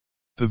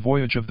The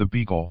Voyage of the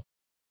Beagle.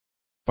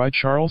 By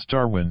Charles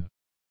Darwin.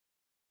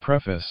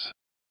 Preface.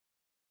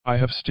 I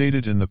have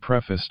stated in the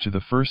preface to the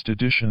first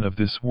edition of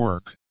this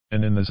work,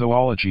 and in the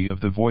Zoology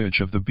of the Voyage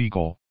of the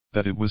Beagle,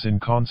 that it was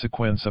in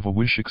consequence of a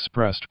wish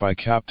expressed by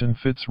Captain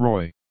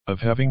Fitzroy,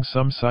 of having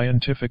some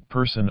scientific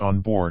person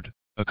on board,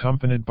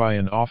 accompanied by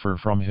an offer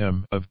from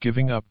him of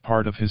giving up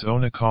part of his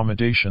own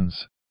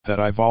accommodations, that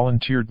I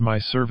volunteered my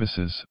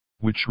services,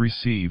 which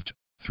received,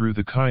 through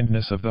the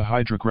kindness of the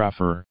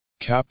hydrographer,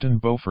 Captain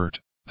Beaufort,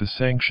 the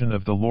sanction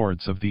of the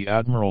Lords of the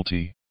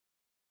Admiralty.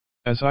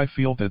 As I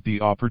feel that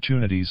the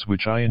opportunities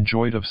which I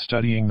enjoyed of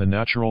studying the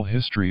natural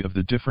history of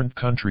the different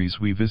countries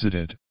we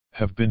visited,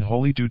 have been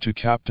wholly due to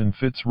Captain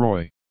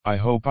Fitzroy, I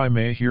hope I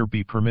may here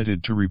be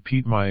permitted to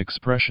repeat my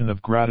expression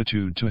of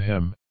gratitude to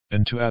him,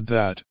 and to add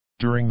that,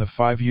 during the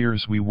 5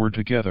 years we were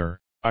together,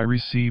 I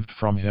received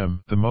from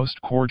him the most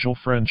cordial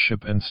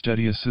friendship and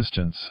steady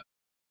assistance.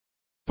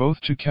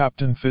 Both to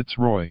Captain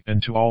Fitzroy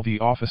and to all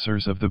the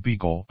officers of the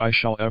Beagle I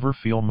shall ever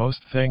feel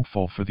most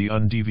thankful for the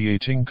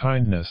undeviating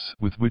kindness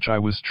with which I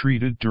was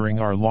treated during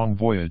our long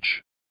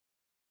voyage.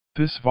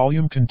 This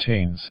volume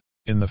contains,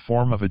 in the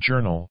form of a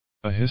journal,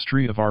 a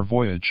history of our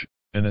voyage,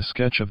 and a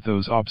sketch of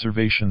those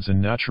observations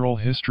in natural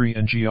history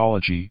and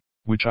geology,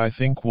 which I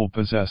think will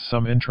possess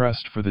some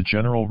interest for the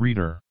general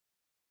reader.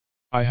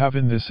 I have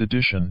in this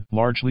edition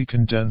largely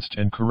condensed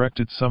and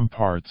corrected some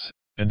parts,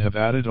 and have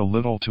added a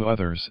little to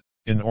others,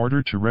 in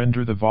order to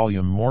render the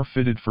volume more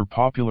fitted for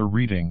popular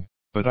reading,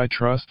 but I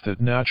trust that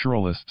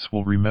naturalists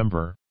will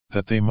remember,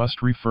 that they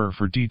must refer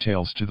for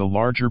details to the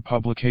larger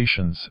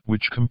publications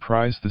which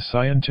comprise the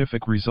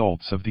scientific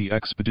results of the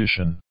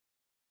expedition.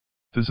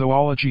 The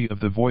Zoology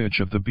of the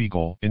Voyage of the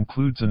Beagle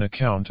includes an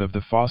account of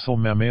the fossil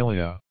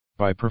Mammalia,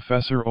 by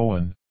Professor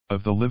Owen,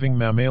 of the living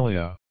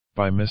Mammalia,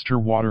 by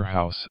Mr.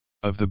 Waterhouse,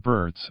 of the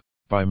birds,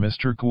 by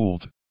Mr.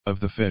 Gould, of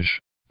the fish,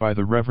 by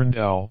the Reverend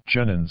L.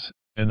 Jennings,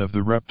 and of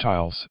the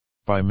reptiles,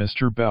 by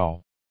Mr.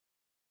 Bell.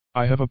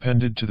 I have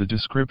appended to the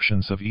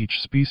descriptions of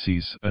each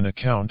species an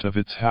account of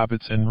its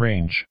habits and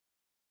range.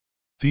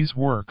 These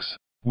works,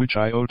 which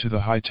I owe to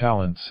the high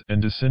talents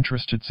and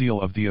disinterested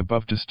zeal of the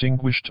above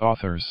distinguished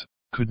authors,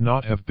 could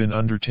not have been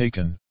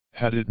undertaken,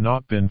 had it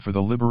not been for the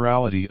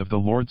liberality of the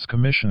Lords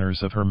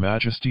Commissioners of Her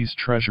Majesty's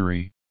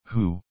Treasury,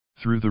 who,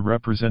 through the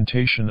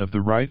representation of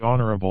the Right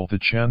Honourable the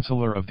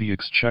Chancellor of the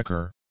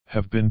Exchequer,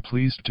 have been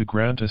pleased to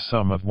grant a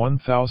sum of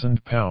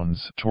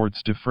 £1,000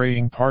 towards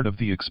defraying part of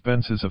the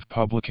expenses of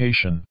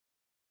publication.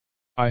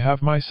 I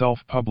have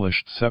myself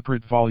published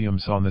separate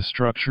volumes on the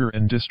structure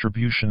and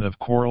distribution of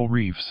coral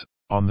reefs,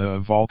 on the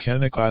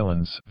volcanic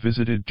islands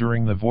visited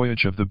during the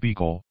voyage of the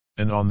Beagle,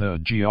 and on the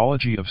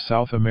geology of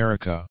South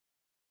America.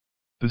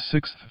 The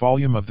 6th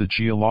volume of the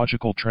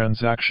Geological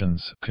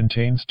Transactions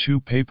contains 2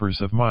 papers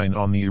of mine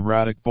on the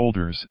erratic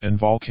boulders and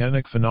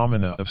volcanic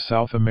phenomena of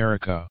South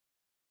America.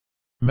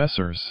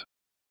 Messrs.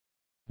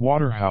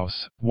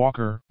 Waterhouse,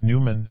 Walker,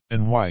 Newman,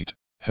 and White,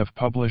 have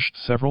published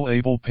several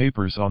able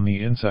papers on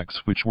the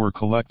insects which were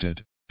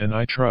collected, and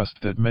I trust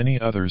that many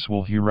others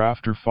will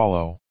hereafter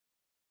follow.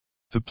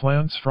 The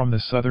plants from the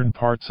southern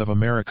parts of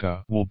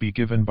America will be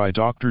given by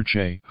Dr.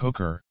 J.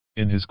 Hooker,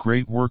 in his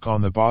great work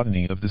on the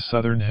botany of the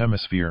southern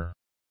hemisphere.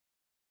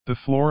 The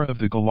flora of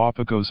the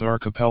Galapagos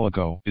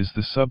archipelago is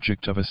the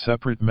subject of a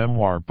separate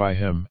memoir by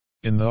him,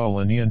 in the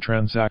Linnean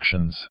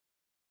Transactions.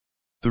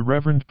 The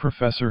Reverend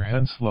Professor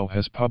Henslow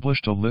has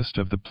published a list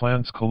of the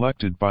plants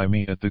collected by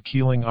me at the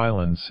Keeling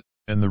Islands,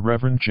 and the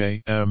Reverend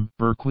J. M.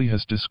 Berkeley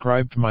has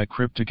described my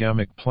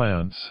cryptogamic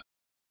plants.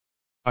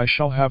 I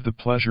shall have the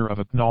pleasure of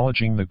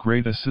acknowledging the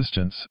great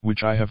assistance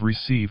which I have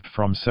received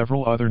from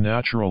several other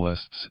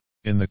naturalists,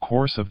 in the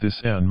course of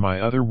this and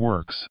my other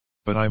works,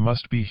 but I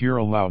must be here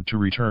allowed to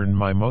return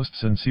my most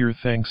sincere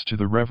thanks to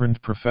the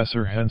Reverend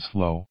Professor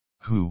Henslow,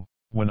 who,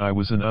 when I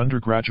was an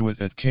undergraduate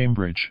at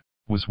Cambridge,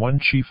 was one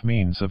chief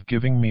means of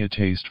giving me a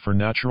taste for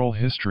natural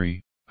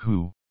history,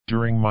 who,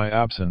 during my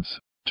absence,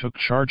 took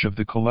charge of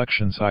the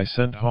collections I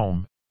sent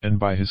home, and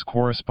by his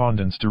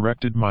correspondence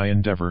directed my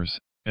endeavors,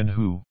 and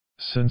who,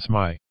 since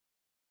my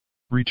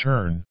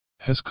return,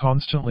 has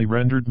constantly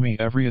rendered me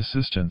every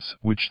assistance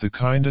which the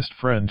kindest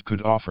friend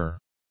could offer.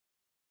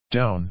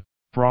 Down,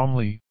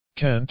 Bromley,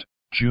 Kent,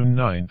 June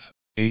 9,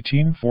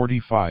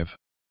 1845.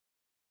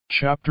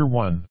 Chapter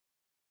 1.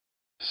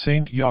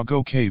 St.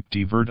 Iago Cape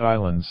de Verde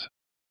Islands.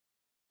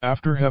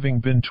 After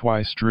having been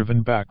twice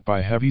driven back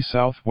by heavy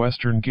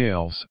southwestern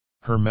gales,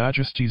 Her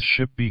Majesty's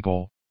ship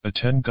Beagle, a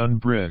 10-gun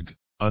brig,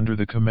 under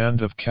the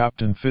command of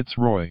Captain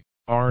Fitzroy,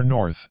 R.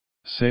 North,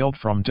 sailed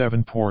from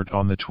Devonport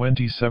on the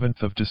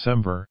 27th of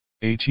December,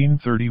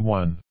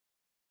 1831.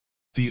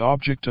 The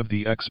object of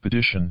the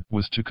expedition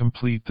was to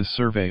complete the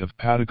survey of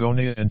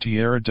Patagonia and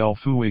Tierra del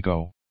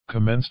Fuego,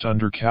 commenced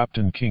under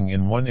Captain King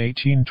in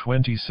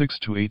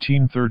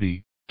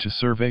 1826–1830, to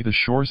survey the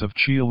shores of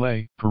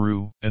Chile,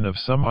 Peru, and of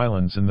some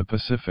islands in the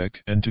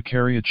Pacific, and to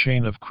carry a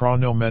chain of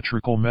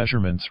chronometrical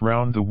measurements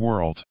round the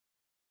world.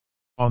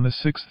 On the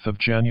 6th of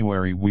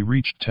January we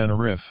reached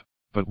Tenerife,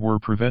 but were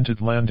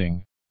prevented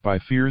landing, by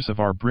fears of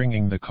our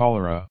bringing the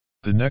cholera,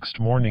 The next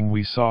morning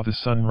we saw the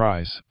sun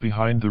rise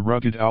behind the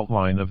rugged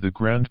outline of the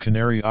Grand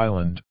Canary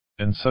Island,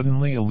 and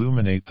suddenly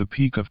illuminate the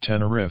peak of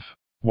Tenerife,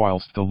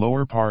 whilst the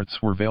lower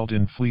parts were veiled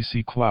in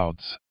fleecy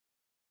clouds.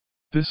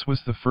 This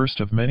was the first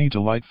of many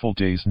delightful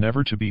days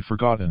never to be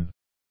forgotten.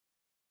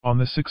 On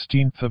the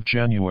 16th of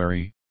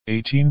January,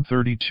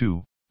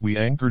 1832, we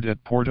anchored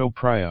at Porto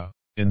Praya,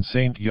 in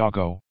St.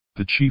 Iago,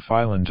 the chief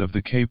island of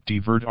the Cape de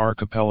Verde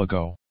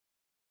archipelago.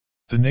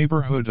 The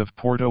neighborhood of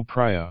Porto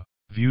Praya,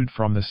 viewed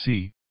from the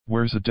sea,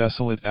 wears a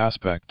desolate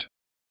aspect.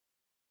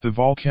 The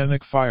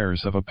volcanic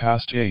fires of a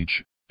past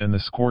age, and the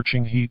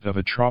scorching heat of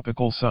a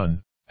tropical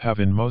sun, have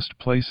in most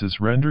places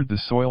rendered the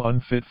soil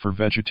unfit for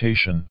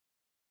vegetation.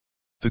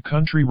 The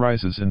country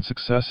rises in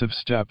successive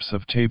steps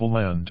of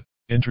tableland,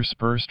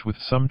 interspersed with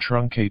some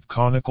truncate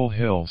conical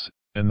hills,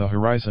 and the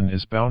horizon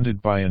is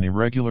bounded by an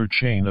irregular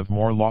chain of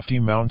more lofty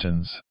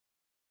mountains.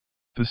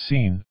 The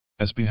scene,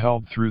 as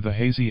beheld through the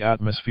hazy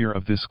atmosphere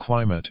of this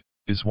climate,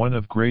 is one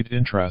of great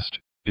interest,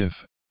 if,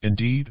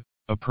 indeed,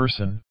 a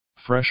person,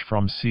 fresh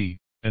from sea,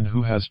 and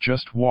who has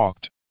just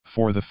walked,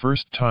 for the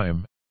first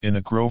time, in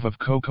a grove of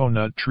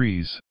cocoa-nut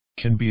trees,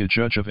 can be a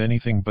judge of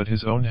anything but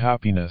his own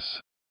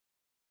happiness.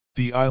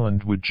 The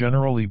island would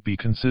generally be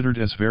considered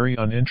as very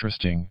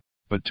uninteresting,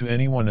 but to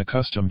anyone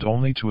accustomed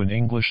only to an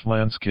English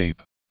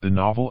landscape, the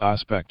novel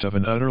aspect of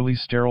an utterly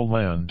sterile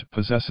land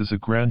possesses a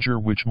grandeur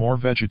which more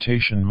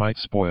vegetation might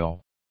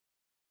spoil.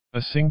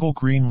 A single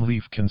green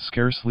leaf can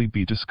scarcely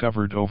be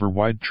discovered over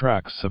wide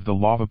tracts of the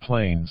lava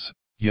plains,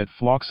 yet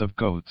flocks of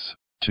goats,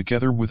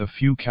 together with a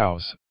few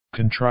cows,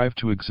 contrive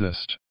to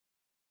exist.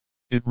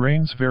 It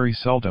rains very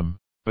seldom,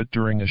 but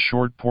during a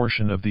short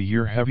portion of the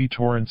year heavy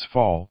torrents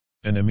fall,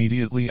 and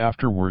immediately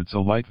afterwards a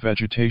light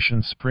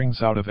vegetation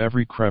springs out of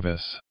every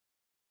crevice.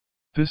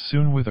 This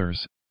soon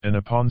withers, and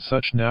upon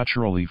such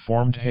naturally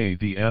formed hay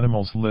the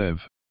animals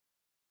live.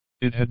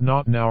 It had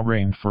not now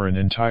rained for an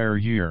entire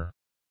year.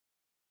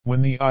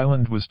 When the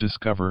island was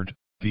discovered,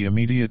 the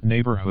immediate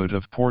neighborhood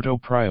of Porto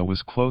Praya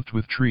was clothed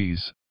with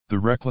trees, the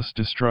reckless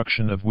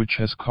destruction of which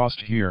has cost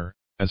here,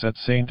 as at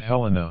St.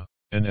 Helena,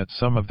 and at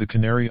some of the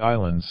Canary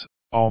Islands,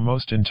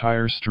 almost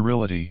entire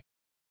sterility.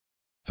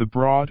 The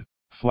broad,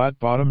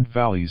 flat-bottomed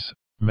valleys,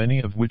 many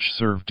of which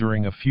serve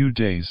during a few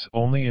days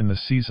only in the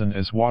season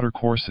as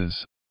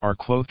watercourses, are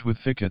clothed with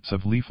thickets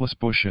of leafless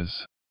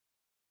bushes.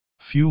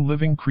 Few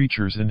living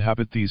creatures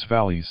inhabit these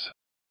valleys.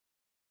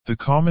 The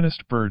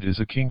commonest bird is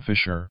a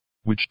kingfisher,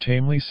 which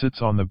tamely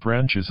sits on the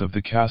branches of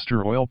the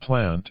castor oil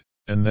plant,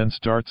 and thence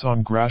darts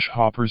on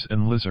grasshoppers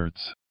and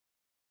lizards.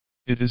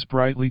 It is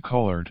brightly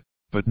colored,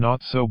 but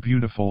not so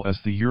beautiful as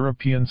the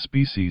European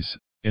species,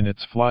 in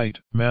its flight,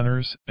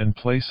 manners, and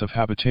place of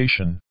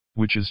habitation,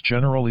 which is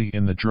generally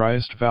in the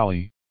driest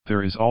valley.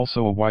 There is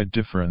also a wide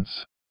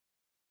difference.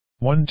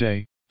 One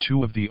day,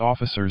 2 of the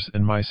officers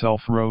and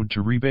myself rode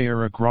to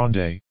Ribeira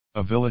Grande,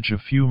 a village a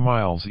few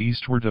miles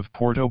eastward of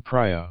Porto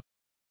Praya.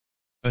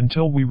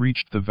 Until we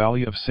reached the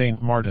valley of St.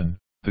 Martin,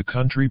 the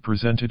country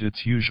presented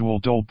its usual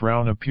dull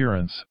brown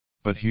appearance,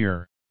 but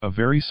here, a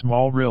very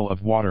small rill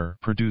of water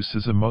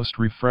produces a most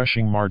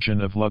refreshing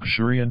margin of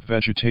luxuriant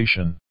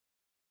vegetation.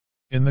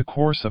 In the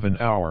course of an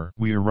hour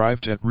we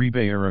arrived at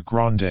Ribeira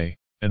Grande,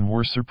 and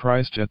were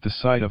surprised at the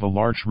sight of a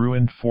large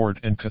ruined fort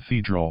and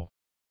cathedral.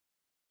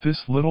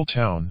 This little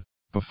town,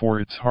 before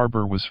its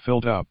harbor was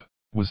filled up,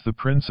 was the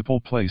principal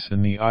place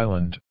in the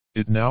island.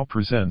 It now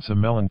presents a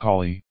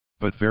melancholy,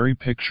 but very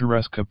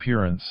picturesque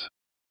appearance.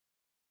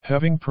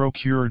 Having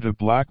procured a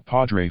black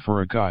padre for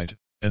a guide,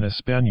 and a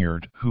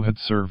Spaniard who had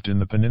served in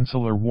the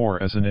Peninsular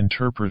War as an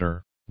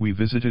interpreter, we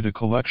visited a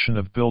collection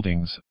of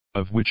buildings,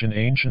 of which an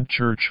ancient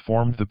church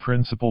formed the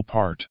principal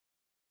part.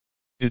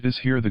 It is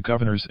here the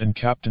governors and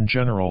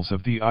captain-generals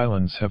of the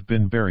islands have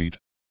been buried.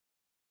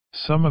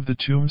 Some of the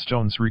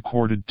tombstones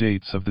recorded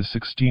dates of the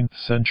 16th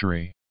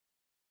century.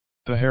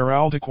 The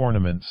heraldic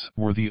ornaments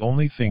were the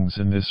only things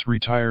in this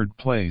retired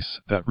place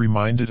that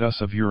reminded us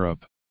of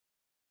Europe.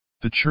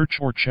 The church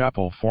or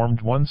chapel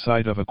formed one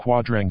side of a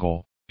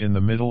quadrangle, in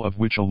the middle of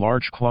which a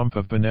large clump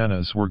of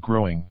bananas were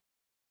growing.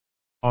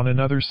 On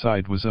another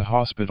side was a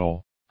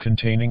hospital,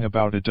 containing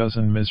about a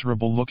dozen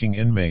miserable-looking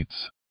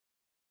inmates.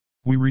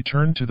 We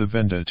returned to the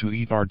venda to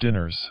eat our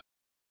dinners.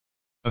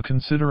 A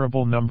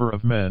considerable number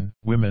of men,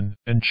 women,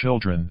 and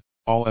children,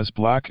 all as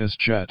black as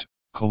jet,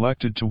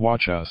 collected to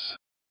watch us.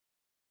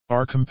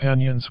 Our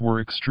companions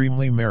were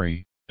extremely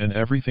merry, and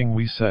everything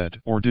we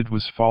said or did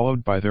was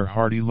followed by their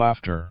hearty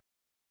laughter.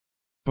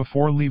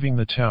 Before leaving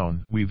the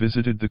town we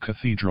visited the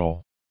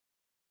cathedral.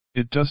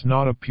 It does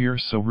not appear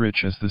so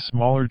rich as the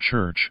smaller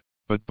church,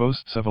 but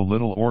boasts of a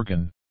little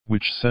organ,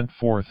 which sent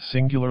forth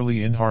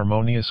singularly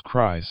inharmonious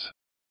cries.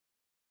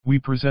 We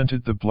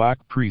presented the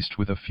black priest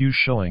with a few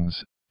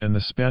shillings, and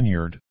the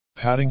Spaniard,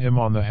 patting him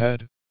on the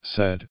head,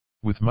 said,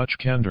 with much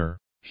candor,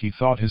 he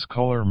thought his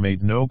color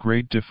made no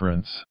great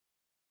difference.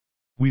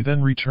 We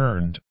then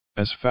returned,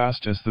 as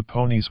fast as the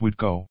ponies would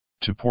go,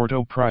 to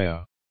Porto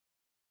Praya.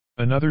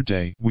 Another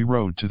day we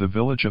rode to the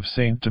village of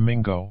St.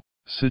 Domingo,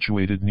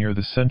 situated near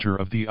the center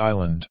of the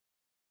island.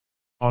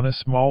 On a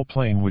small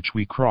plain which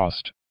we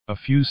crossed, a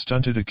few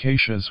stunted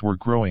acacias were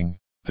growing,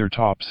 their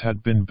tops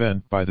had been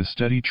bent by the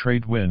steady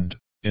trade wind,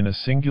 in a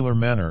singular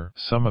manner,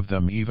 some of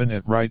them even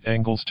at right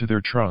angles to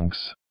their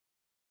trunks.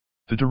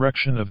 The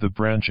direction of the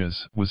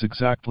branches was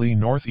exactly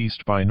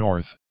northeast by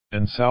north,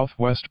 and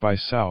southwest by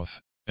south,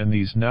 and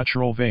these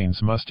natural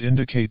veins must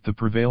indicate the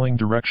prevailing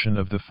direction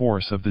of the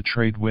force of the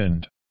trade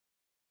wind.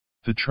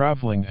 The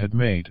traveling had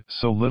made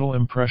so little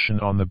impression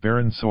on the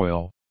barren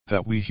soil,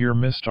 that we here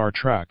missed our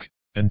track,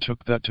 and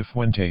took that to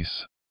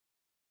Fuentes.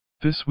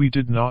 This we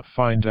did not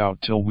find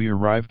out till we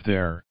arrived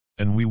there,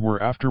 and we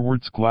were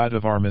afterwards glad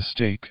of our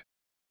mistake.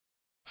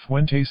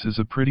 Fuentes is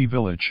a pretty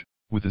village,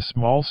 with a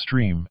small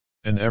stream,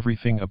 and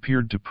everything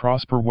appeared to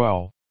prosper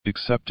well,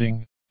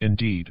 excepting,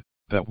 indeed,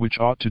 that which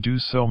ought to do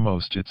so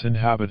most its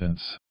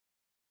inhabitants.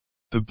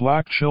 The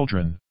black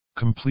children,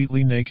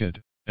 completely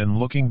naked, and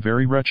looking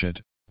very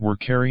wretched, were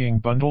carrying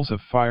bundles of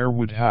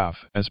firewood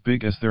half as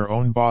big as their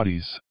own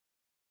bodies.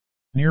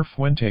 Near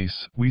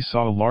Fuentes we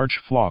saw a large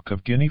flock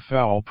of guinea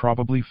fowl,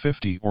 probably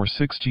 50 or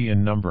 60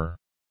 in number.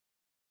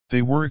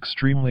 They were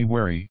extremely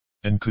wary,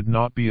 and could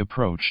not be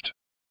approached.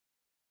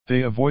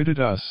 They avoided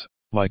us,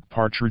 like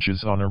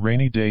partridges on a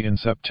rainy day in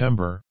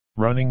September,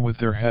 running with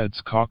their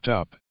heads cocked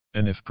up,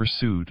 and if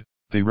pursued,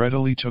 they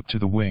readily took to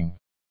the wing.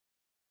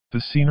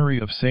 The scenery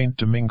of St.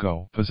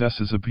 Domingo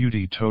possesses a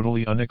beauty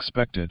totally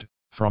unexpected,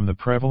 from the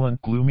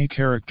prevalent gloomy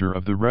character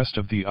of the rest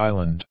of the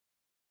island.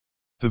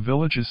 The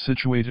village is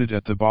situated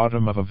at the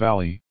bottom of a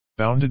valley,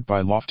 bounded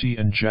by lofty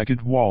and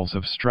jagged walls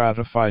of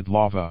stratified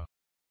lava.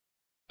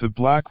 The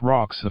black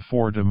rocks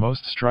afford a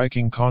most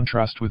striking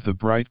contrast with the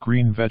bright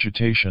green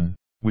vegetation,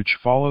 which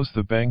follows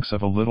the banks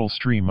of a little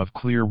stream of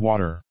clear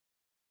water.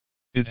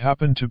 It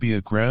happened to be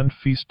a grand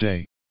feast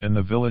day, and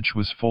the village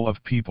was full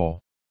of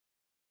people.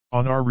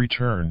 On our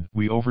return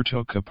we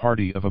overtook a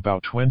party of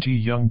about 20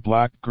 young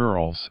black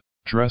girls,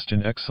 dressed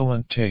in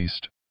excellent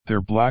taste,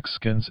 their black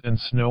skins and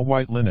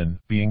snow-white linen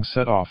being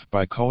set off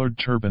by colored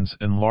turbans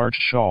and large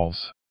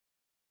shawls.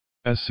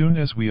 As soon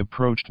as we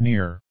approached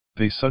near,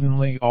 they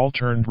suddenly all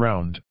turned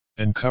round,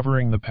 and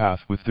covering the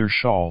path with their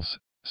shawls,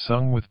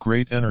 sung with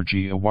great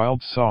energy a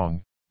wild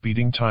song,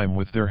 beating time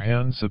with their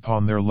hands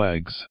upon their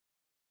legs.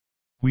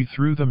 We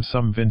threw them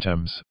some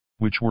vintems,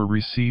 which were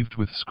received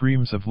with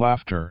screams of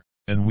laughter,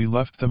 and we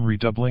left them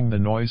redoubling the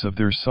noise of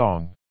their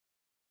song.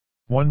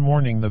 One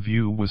morning the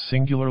view was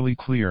singularly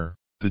clear,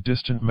 the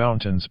distant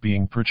mountains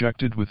being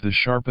projected with the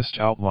sharpest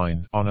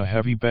outline on a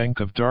heavy bank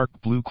of dark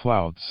blue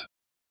clouds.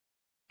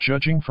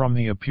 Judging from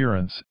the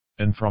appearance,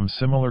 and from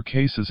similar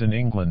cases in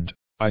England,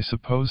 I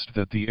supposed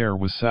that the air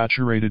was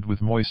saturated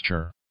with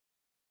moisture.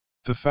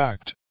 The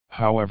fact,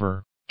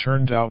 however,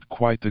 turned out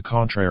quite the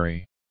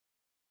contrary.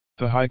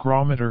 The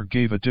hygrometer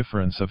gave a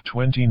difference of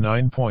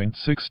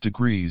 29.6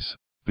 degrees,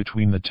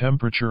 between the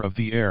temperature of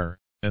the air,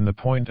 and the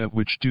point at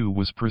which dew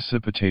was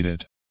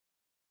precipitated.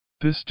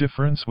 This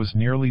difference was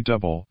nearly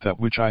double that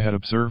which I had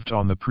observed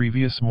on the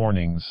previous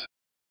mornings.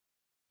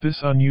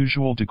 This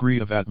unusual degree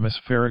of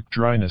atmospheric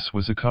dryness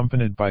was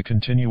accompanied by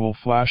continual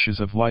flashes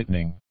of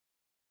lightning.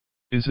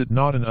 Is it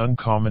not an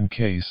uncommon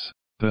case,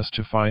 thus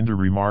to find a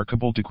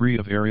remarkable degree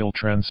of aerial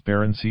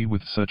transparency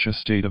with such a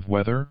state of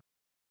weather?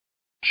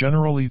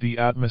 Generally the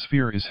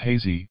atmosphere is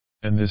hazy,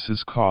 and this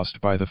is caused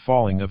by the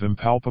falling of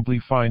impalpably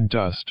fine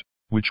dust,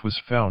 which was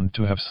found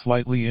to have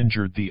slightly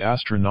injured the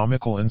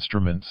astronomical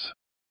instruments.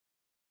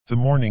 The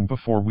morning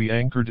before we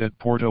anchored at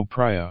Porto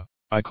Praya,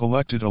 I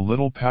collected a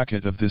little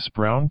packet of this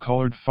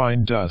brown-colored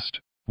fine dust,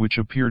 which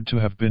appeared to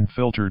have been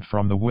filtered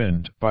from the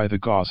wind by the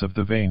gauze of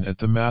the vane at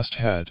the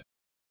masthead.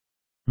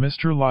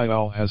 Mr.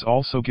 Lyell has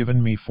also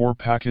given me 4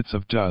 packets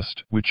of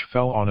dust which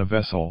fell on a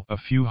vessel a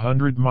few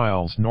hundred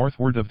miles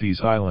northward of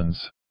these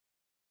islands.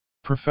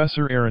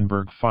 Professor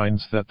Ehrenberg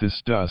finds that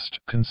this dust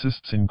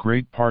consists in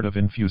great part of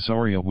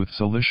infusoria with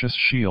siliceous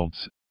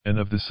shields, and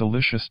of the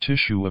siliceous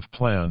tissue of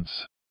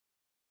plants.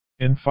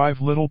 In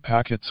 5 little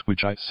packets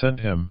which I sent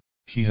him,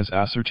 he has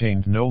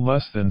ascertained no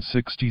less than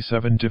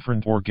 67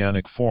 different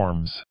organic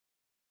forms.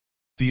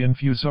 The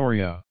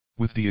infusoria,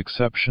 with the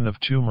exception of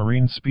 2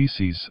 marine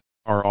species,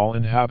 are all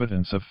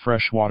inhabitants of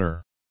fresh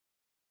water.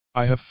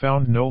 I have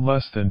found no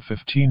less than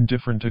 15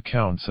 different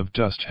accounts of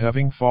dust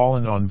having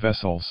fallen on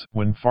vessels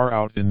when far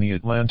out in the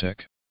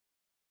Atlantic.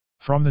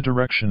 From the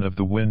direction of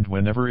the wind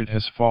whenever it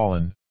has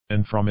fallen,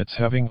 and from its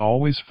having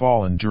always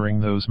fallen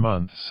during those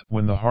months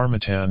when the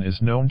harmattan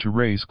is known to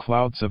raise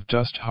clouds of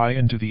dust high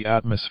into the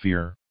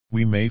atmosphere,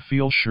 we may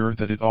feel sure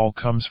that it all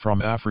comes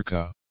from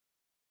Africa.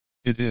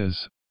 It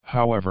is,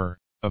 however,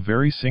 a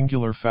very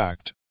singular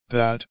fact,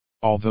 that,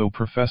 although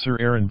Professor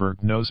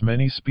Ehrenberg knows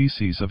many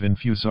species of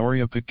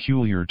infusoria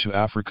peculiar to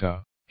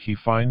Africa, he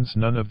finds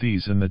none of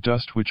these in the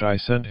dust which I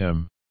sent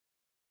him.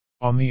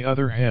 On the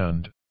other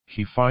hand,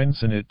 he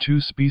finds in it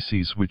 2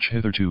 species which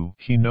hitherto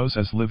he knows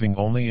as living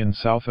only in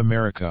South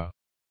America.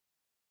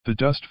 The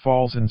dust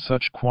falls in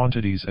such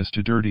quantities as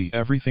to dirty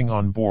everything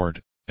on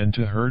board, and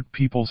to hurt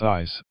people's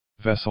eyes.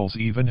 Vessels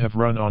even have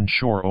run on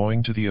shore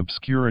owing to the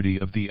obscurity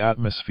of the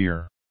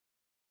atmosphere.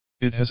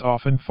 It has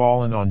often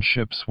fallen on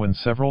ships when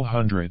several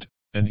hundred,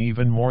 and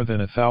even more than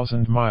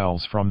 1,000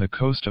 miles from the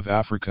coast of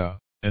Africa,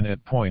 and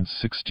at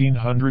points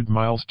 1,600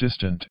 miles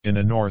distant in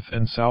a north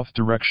and south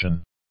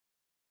direction.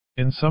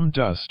 In some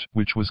dust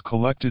which was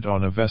collected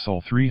on a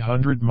vessel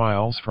 300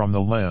 miles from the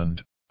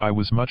land, I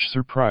was much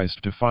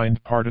surprised to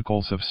find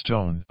particles of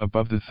stone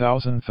above the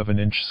thousandth of an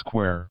inch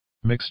square,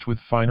 mixed with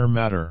finer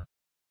matter.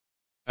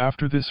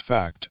 After this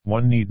fact,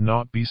 one need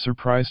not be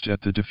surprised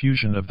at the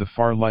diffusion of the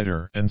far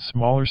lighter and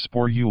smaller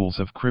sporules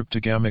of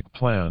cryptogamic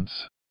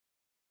plants.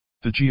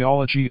 The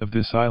geology of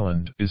this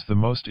island is the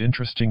most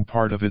interesting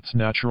part of its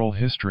natural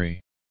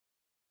history.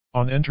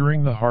 On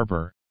entering the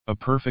harbor, a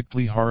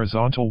perfectly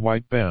horizontal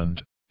white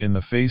band, in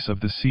the face of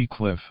the sea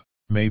cliff,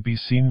 may be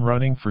seen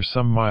running for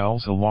some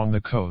miles along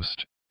the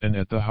coast, and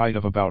at the height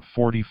of about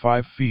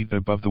 45 feet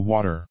above the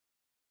water.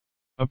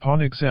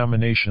 Upon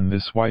examination,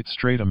 this white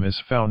stratum is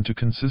found to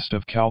consist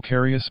of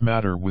calcareous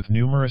matter with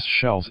numerous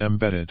shells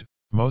embedded,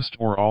 most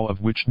or all of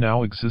which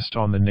now exist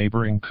on the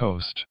neighboring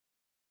coast.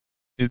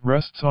 It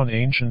rests on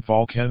ancient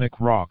volcanic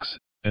rocks,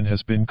 and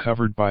has been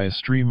covered by a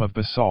stream of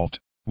basalt,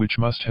 which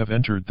must have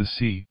entered the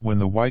sea when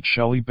the white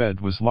shelly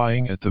bed was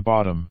lying at the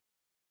bottom.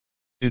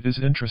 It is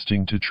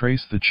interesting to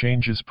trace the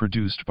changes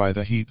produced by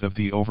the heat of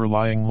the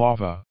overlying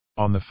lava,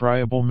 on the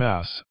friable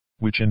mass,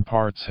 which in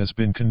parts has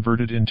been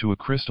converted into a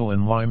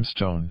crystalline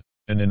limestone,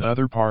 and in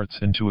other parts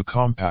into a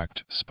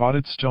compact,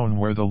 spotted stone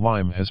where the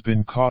lime has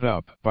been caught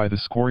up by the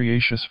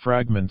scoriaceous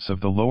fragments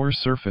of the lower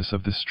surface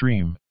of the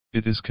stream.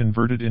 It is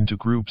converted into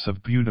groups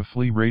of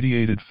beautifully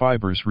radiated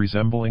fibers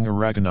resembling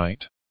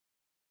aragonite.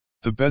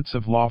 The beds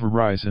of lava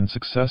rise in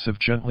successive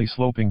gently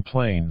sloping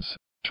planes,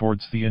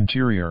 towards the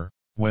interior,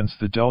 whence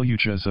the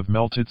deluges of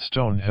melted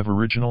stone have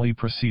originally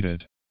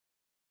proceeded.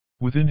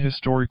 Within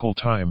historical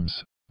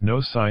times,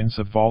 no signs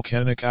of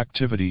volcanic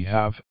activity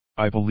have,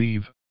 I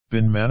believe,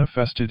 been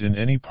manifested in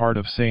any part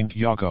of St.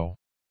 Iago.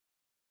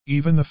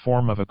 Even the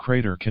form of a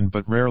crater can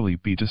but rarely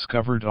be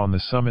discovered on the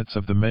summits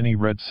of the many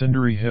red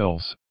cindery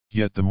hills,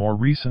 yet the more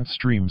recent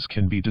streams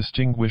can be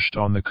distinguished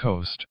on the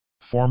coast,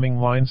 forming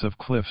lines of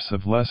cliffs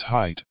of less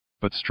height,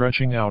 but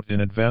stretching out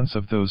in advance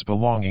of those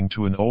belonging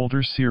to an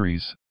older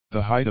series,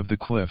 the height of the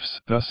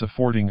cliffs thus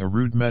affording a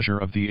rude measure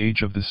of the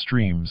age of the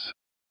streams.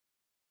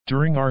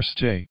 During our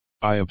stay,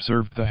 I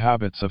observed the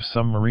habits of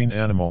some marine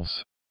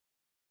animals.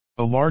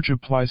 A large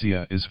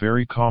aplysia is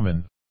very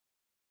common.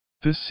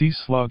 This sea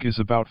slug is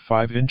about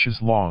 5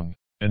 inches long,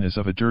 and is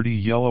of a dirty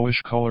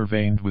yellowish color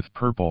veined with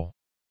purple.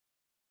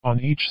 On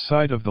each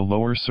side of the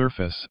lower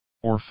surface,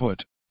 or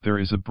foot, there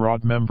is a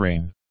broad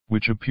membrane,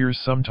 which appears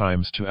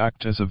sometimes to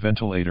act as a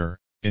ventilator,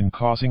 in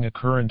causing a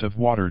current of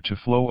water to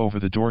flow over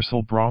the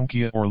dorsal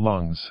bronchia or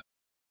lungs.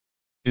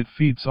 It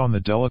feeds on the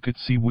delicate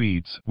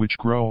seaweeds which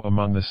grow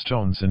among the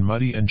stones in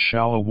muddy and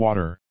shallow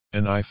water,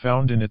 and I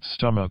found in its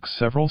stomach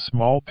several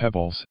small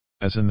pebbles,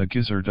 as in the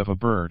gizzard of a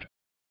bird.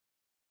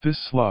 This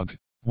slug,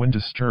 when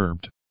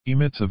disturbed,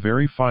 emits a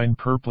very fine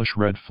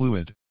purplish-red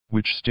fluid,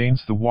 which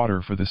stains the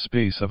water for the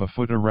space of a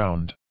foot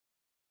around.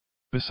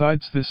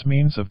 Besides this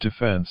means of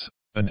defense,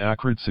 an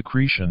acrid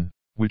secretion,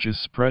 which is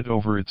spread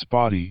over its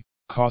body,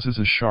 causes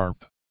a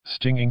sharp,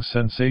 stinging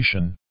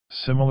sensation,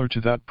 similar to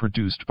that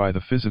produced by the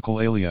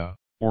physicalalia,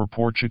 or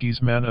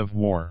Portuguese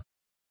man-of-war.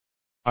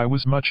 I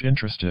was much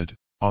interested,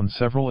 on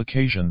several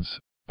occasions,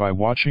 by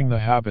watching the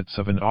habits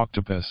of an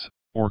octopus,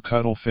 or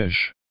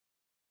cuttlefish.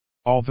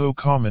 Although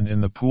common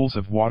in the pools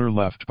of water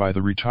left by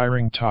the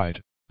retiring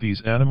tide,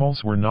 these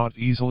animals were not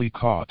easily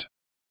caught.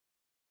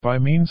 By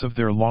means of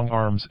their long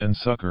arms and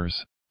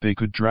suckers, they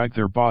could drag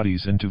their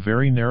bodies into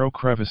very narrow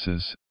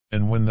crevices,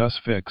 and when thus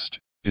fixed,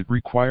 it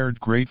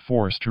required great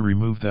force to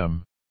remove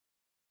them.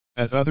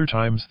 At other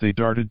times they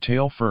darted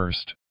tail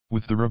first,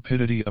 with the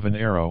rapidity of an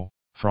arrow,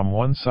 from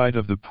one side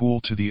of the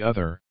pool to the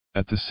other,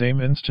 at the same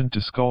instant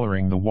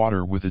discoloring the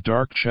water with a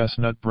dark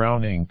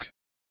chestnut-brown ink.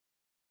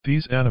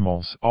 These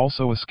animals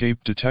also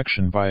escape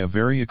detection by a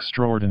very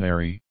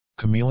extraordinary,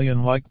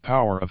 chameleon-like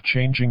power of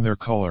changing their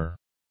color.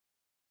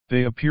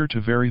 They appear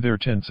to vary their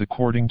tints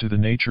according to the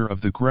nature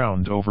of the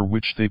ground over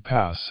which they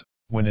pass.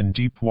 When in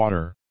deep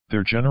water,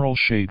 their general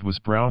shade was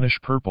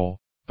brownish-purple,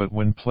 but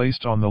when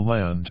placed on the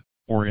land,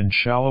 or in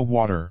shallow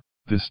water,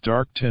 this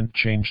dark tint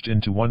changed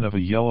into one of a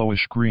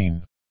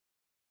yellowish-green.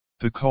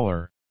 The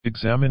color,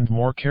 examined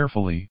more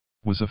carefully,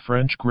 was a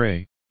French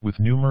gray, with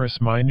numerous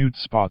minute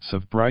spots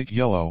of bright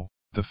yellow.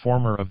 The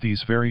former of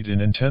these varied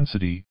in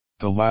intensity,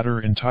 the latter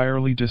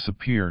entirely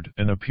disappeared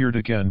and appeared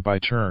again by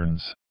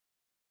turns.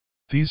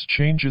 These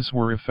changes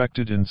were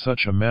effected in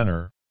such a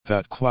manner,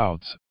 that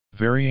clouds,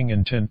 varying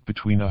in tint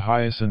between a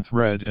hyacinth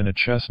red and a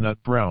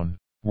chestnut brown,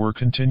 were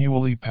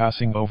continually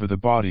passing over the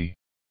body.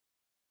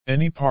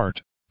 Any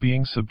part,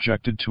 being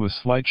subjected to a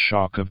slight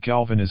shock of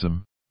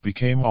galvanism,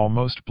 became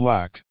almost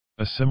black.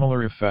 A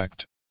similar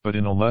effect, but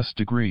in a less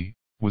degree,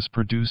 was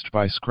produced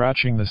by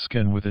scratching the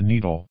skin with a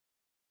needle.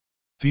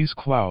 These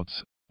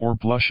clouds, or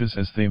blushes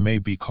as they may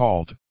be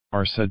called,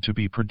 are said to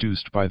be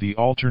produced by the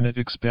alternate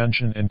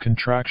expansion and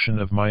contraction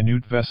of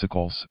minute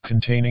vesicles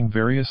containing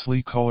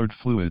variously colored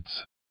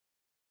fluids.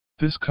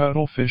 This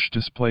cuttlefish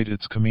displayed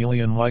its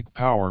chameleon-like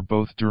power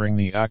both during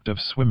the act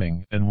of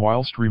swimming and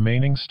whilst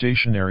remaining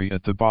stationary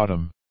at the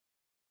bottom.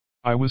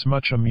 I was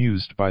much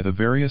amused by the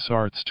various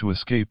arts to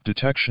escape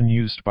detection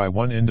used by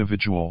one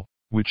individual,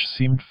 which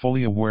seemed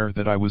fully aware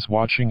that I was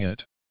watching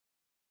it.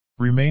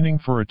 Remaining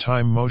for a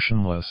time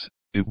motionless,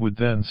 it would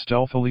then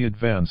stealthily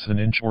advance an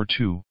inch or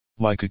two,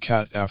 like a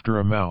cat after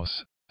a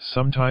mouse,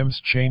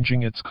 sometimes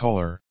changing its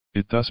color.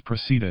 It thus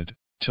proceeded,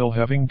 till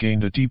having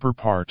gained a deeper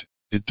part,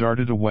 it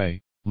darted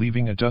away,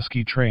 leaving a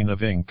dusky train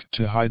of ink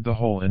to hide the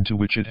hole into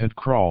which it had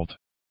crawled.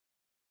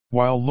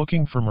 While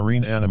looking for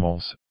marine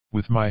animals,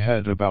 with my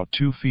head about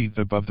 2 feet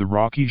above the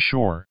rocky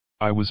shore,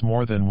 I was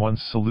more than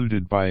once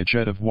saluted by a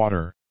jet of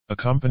water,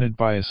 accompanied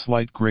by a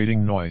slight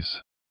grating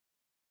noise.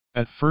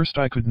 At first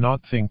I could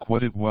not think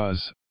what it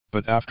was,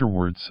 but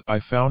afterwards I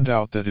found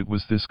out that it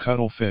was this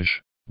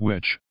cuttlefish,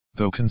 which,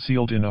 though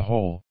concealed in a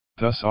hole,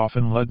 thus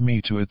often led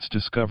me to its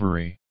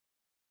discovery.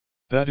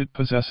 That it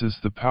possesses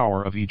the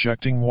power of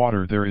ejecting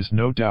water there is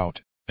no doubt,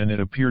 and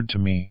it appeared to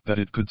me that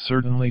it could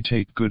certainly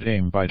take good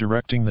aim by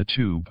directing the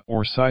tube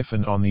or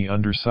siphon on the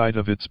underside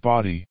of its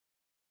body.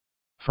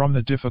 From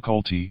the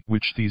difficulty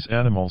which these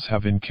animals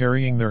have in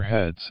carrying their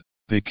heads,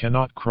 they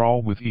cannot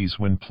crawl with ease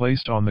when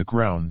placed on the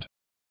ground.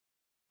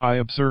 I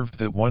observed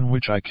that one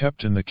which I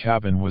kept in the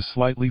cabin was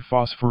slightly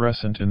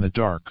phosphorescent in the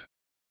dark.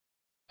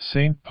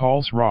 St.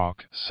 Paul's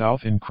Rock,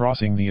 south in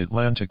crossing the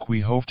Atlantic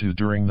we hove to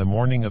during the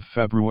morning of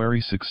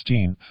February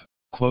 16,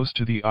 close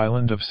to the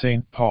island of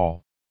St.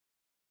 Paul.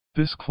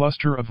 This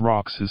cluster of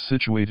rocks is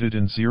situated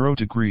in 0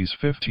 degrees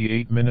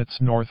 58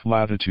 minutes north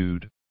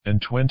latitude,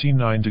 and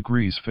 29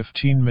 degrees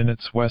 15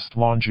 minutes west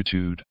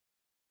longitude.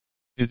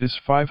 It is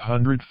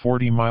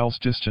 540 miles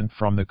distant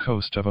from the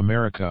coast of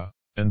America,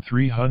 and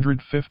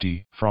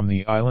 350 from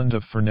the island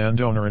of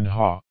Fernando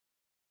Noronha.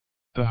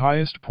 The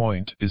highest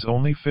point is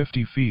only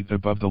 50 feet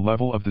above the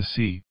level of the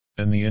sea,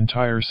 and the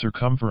entire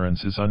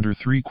circumference is under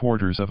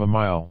 3/4 of a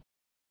mile.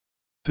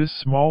 This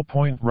small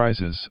point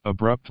rises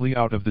abruptly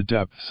out of the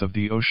depths of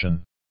the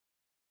ocean.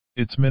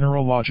 Its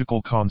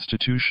mineralogical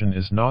constitution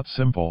is not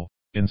simple.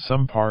 In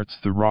some parts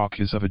the rock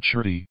is of a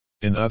cherty,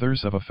 in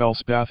others of a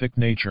feldspathic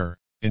nature,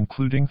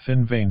 including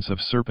thin veins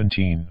of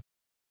serpentine.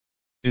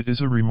 It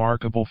is a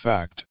remarkable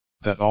fact,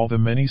 that all the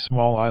many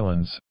small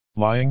islands,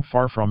 lying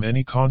far from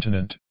any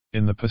continent,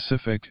 in the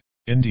Pacific,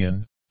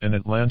 Indian, and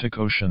Atlantic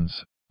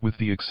Oceans, with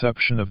the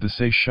exception of the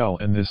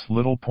Seychelles and this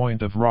little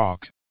point of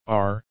rock,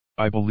 are,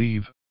 I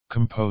believe,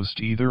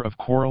 composed either of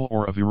coral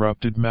or of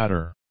erupted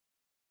matter.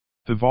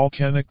 The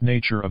volcanic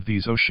nature of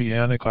these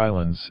oceanic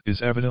islands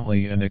is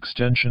evidently an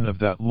extension of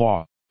that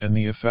law, and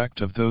the effect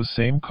of those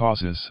same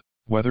causes,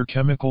 whether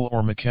chemical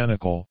or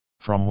mechanical,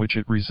 from which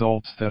it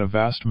results that a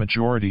vast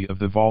majority of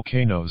the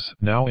volcanoes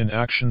now in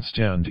action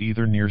stand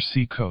either near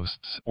sea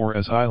coasts or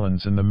as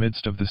islands in the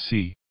midst of the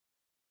sea.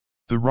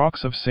 The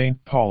rocks of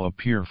St. Paul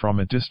appear from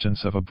a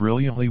distance of a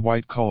brilliantly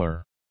white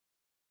color.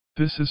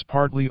 This is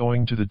partly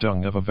owing to the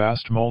dung of a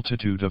vast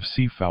multitude of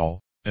seafowl,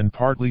 and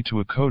partly to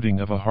a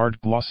coating of a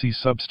hard glossy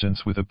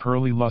substance with a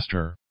pearly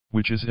luster,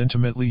 which is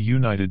intimately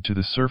united to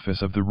the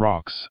surface of the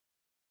rocks.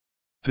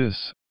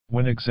 This,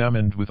 when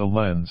examined with a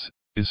lens,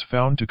 is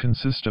found to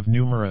consist of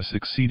numerous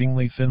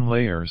exceedingly thin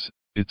layers,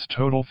 its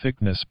total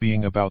thickness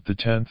being about the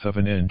 1/10 of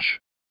an inch.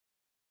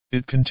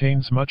 It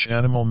contains much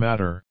animal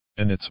matter,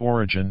 and its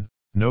origin,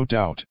 no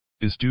doubt,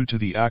 is due to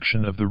the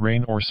action of the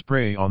rain or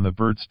spray on the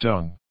bird's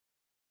dung.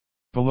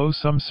 Below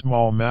some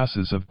small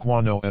masses of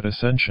guano at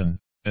ascension,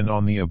 and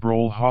on the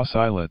Abrol Haas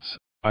islets,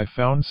 I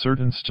found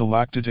certain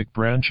stalactitic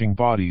branching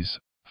bodies,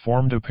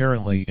 formed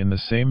apparently in the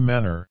same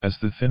manner as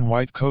the thin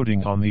white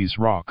coating on these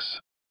rocks.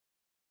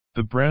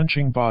 The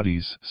branching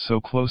bodies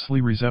so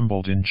closely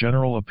resembled in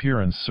general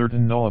appearance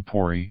certain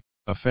nullipori,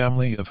 a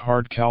family of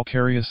hard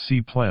calcareous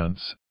sea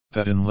plants,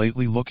 that in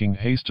lately looking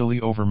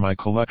hastily over my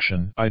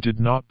collection I did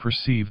not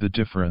perceive the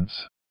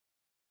difference.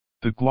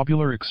 The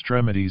globular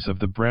extremities of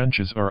the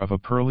branches are of a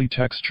pearly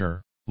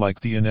texture, like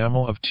the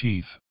enamel of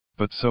teeth,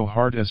 but so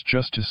hard as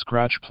just to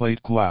scratch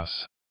plate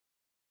glass.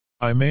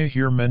 I may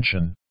here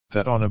mention,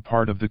 that on a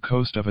part of the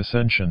coast of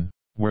Ascension,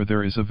 where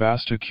there is a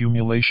vast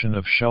accumulation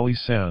of shelly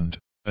sand,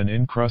 an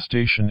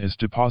incrustation is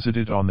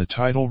deposited on the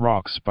tidal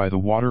rocks by the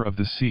water of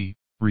the sea,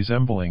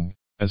 resembling,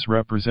 as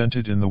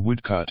represented in the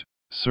woodcut,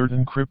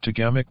 certain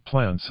cryptogamic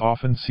plants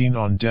often seen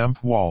on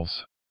damp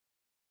walls.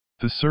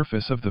 The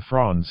surface of the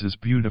fronds is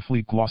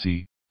beautifully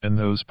glossy, and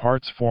those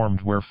parts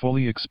formed where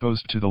fully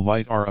exposed to the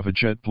light are of a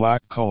jet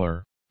black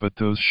color, but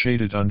those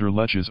shaded under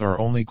ledges are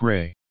only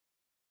gray.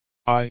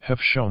 I have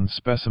shown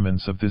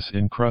specimens of this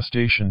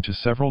incrustation to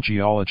several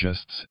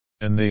geologists,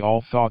 and they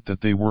all thought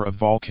that they were of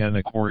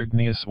volcanic or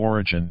igneous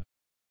origin.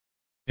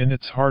 In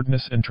its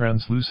hardness and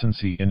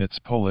translucency in its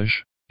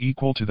polish,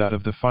 equal to that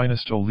of the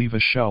finest oliva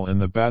shell in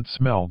the bad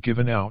smell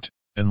given out,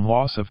 and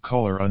loss of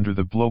color under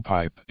the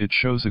blowpipe, it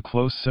shows a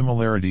close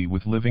similarity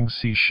with living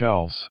sea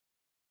shells.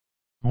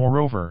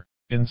 Moreover,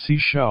 in sea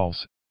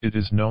shells, it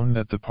is known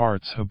that the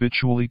parts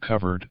habitually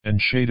covered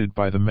and shaded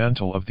by the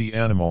mantle of the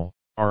animal,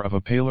 are of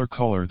a paler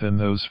color than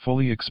those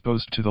fully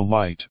exposed to the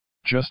light,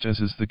 just as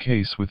is the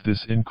case with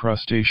this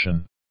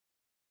incrustation.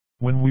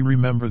 When we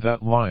remember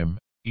that lime,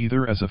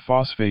 either as a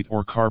phosphate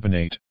or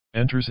carbonate,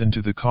 enters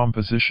into the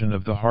composition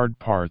of the hard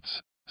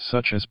parts,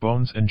 such as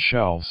bones and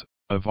shells,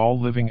 of all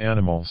living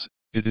animals,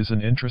 it is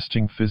an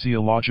interesting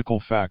physiological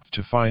fact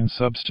to find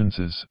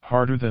substances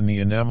harder than the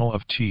enamel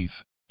of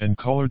teeth, and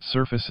colored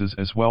surfaces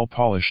as well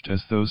polished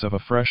as those of a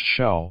fresh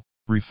shell,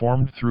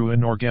 reformed through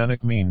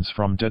inorganic means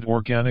from dead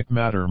organic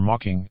matter,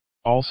 mocking,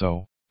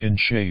 also, in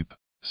shape,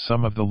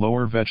 some of the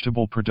lower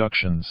vegetable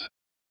productions.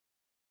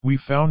 We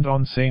found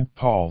on St.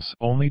 Paul's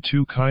only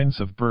two kinds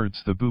of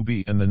birds, the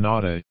booby and the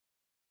nodda.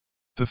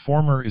 The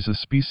former is a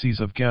species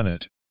of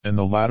gannet, and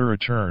the latter a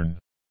tern.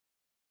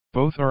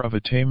 Both are of a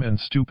tame and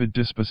stupid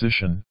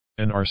disposition,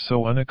 and are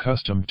so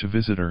unaccustomed to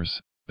visitors,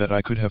 that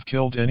I could have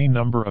killed any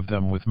number of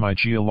them with my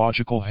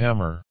geological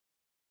hammer.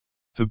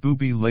 The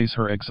booby lays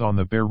her eggs on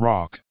the bare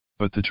rock,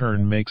 but the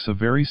tern makes a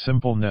very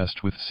simple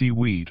nest with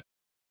seaweed.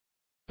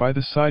 By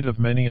the side of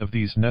many of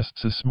these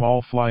nests a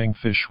small flying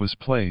fish was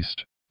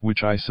placed,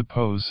 which I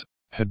suppose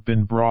had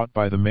been brought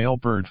by the male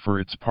bird for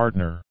its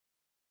partner.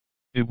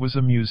 It was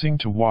amusing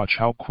to watch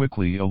how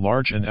quickly a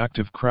large and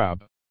active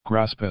crab,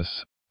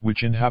 Graspus,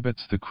 which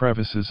inhabits the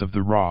crevices of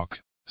the rock,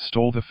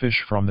 stole the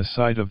fish from the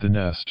side of the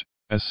nest,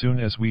 as soon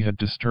as we had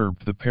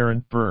disturbed the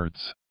parent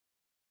birds.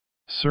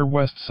 Sir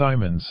West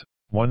Simons,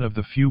 one of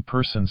the few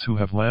persons who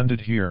have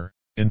landed here,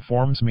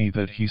 informs me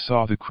that he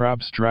saw the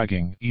crabs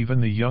dragging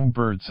even the young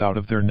birds out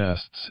of their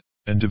nests,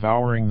 and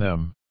devouring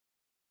them.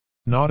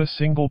 Not a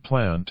single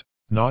plant,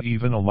 not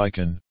even a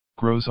lichen,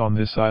 grows on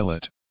this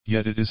islet,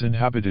 yet it is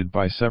inhabited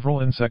by several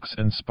insects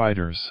and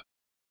spiders.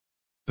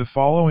 The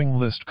following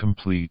list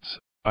completes,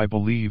 I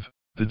believe,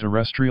 the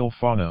terrestrial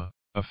fauna: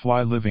 a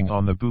fly living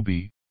on the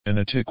booby, and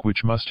a tick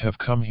which must have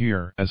come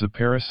here as a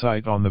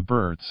parasite on the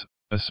birds,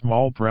 a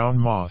small brown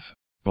moth,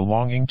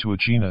 belonging to a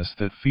genus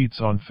that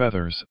feeds on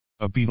feathers,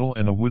 a beetle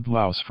and a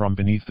woodlouse from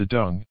beneath the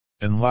dung,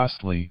 and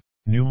lastly,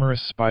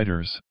 numerous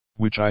spiders,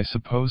 which I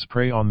suppose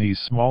prey on these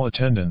small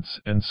attendants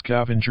and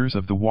scavengers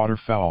of the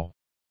waterfowl.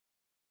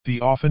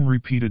 The often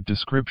repeated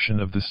description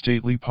of the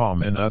stately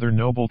palm and other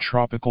noble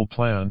tropical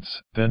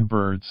plants, then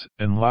birds,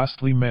 and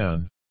lastly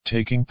man,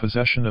 taking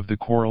possession of the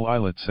coral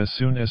islets as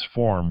soon as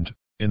formed,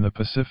 in the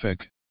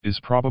Pacific, is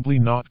probably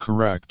not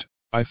correct.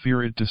 I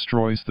fear it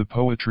destroys the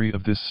poetry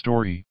of this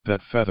story,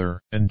 that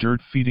feather and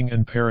dirt-feeding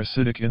and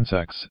parasitic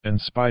insects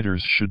and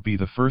spiders should be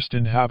the first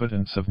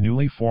inhabitants of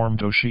newly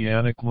formed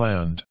oceanic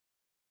land.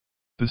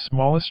 The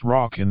smallest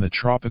rock in the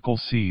tropical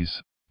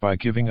seas, by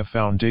giving a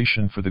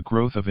foundation for the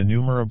growth of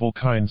innumerable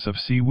kinds of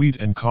seaweed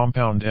and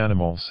compound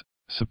animals,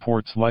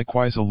 supports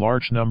likewise a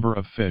large number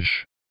of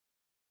fish.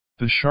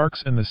 The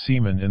sharks and the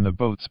seamen in the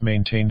boats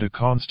maintained a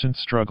constant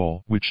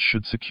struggle which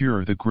should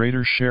secure the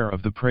greater share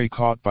of the prey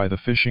caught by the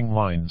fishing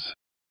lines.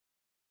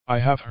 I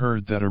have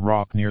heard that a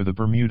rock near the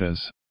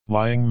Bermudas,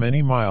 lying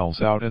many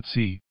miles out at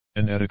sea,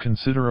 and at a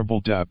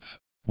considerable depth,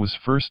 was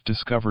first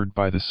discovered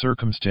by the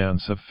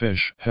circumstance of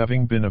fish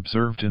having been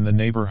observed in the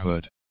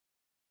neighborhood.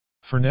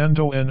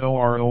 Fernando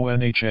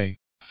Noronha,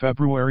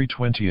 February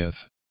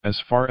 20th, as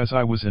far as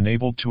I was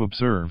enabled to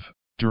observe,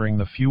 during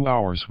the few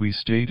hours we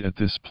stayed at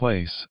this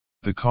place,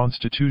 the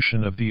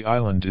constitution of the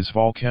island is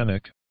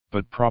volcanic,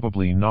 but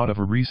probably not of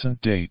a recent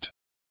date.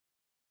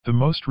 The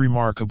most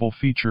remarkable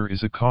feature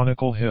is a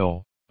conical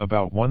hill,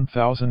 about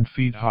 1,000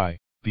 feet high,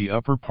 the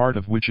upper part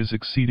of which is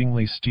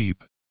exceedingly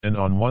steep, and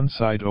on one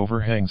side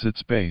overhangs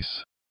its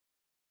base.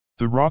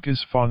 The rock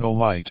is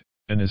phonolite,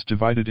 and is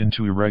divided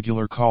into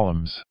irregular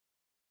columns.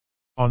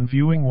 On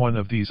viewing one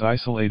of these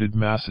isolated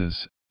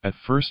masses, at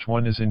first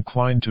one is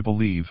inclined to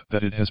believe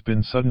that it has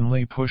been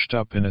suddenly pushed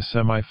up in a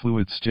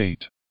semi-fluid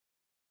state.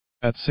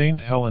 At St.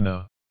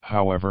 Helena,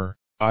 however,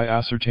 I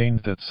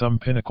ascertained that some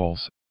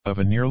pinnacles, of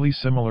a nearly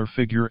similar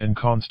figure and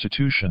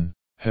constitution,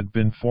 had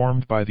been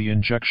formed by the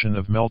injection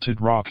of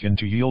melted rock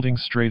into yielding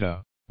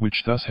strata,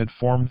 which thus had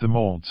formed the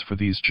molds for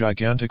these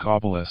gigantic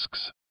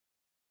obelisks.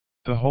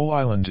 The whole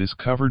island is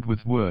covered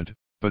with wood,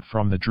 but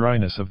from the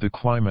dryness of the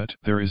climate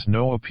there is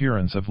no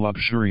appearance of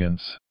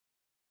luxuriance.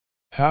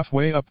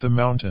 Halfway up the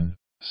mountain,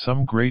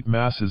 some great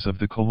masses of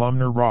the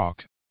columnar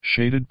rock,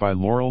 shaded by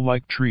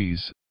laurel-like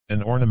trees,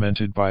 and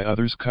ornamented by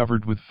others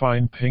covered with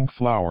fine pink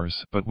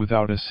flowers but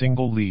without a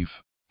single leaf,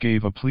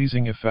 gave a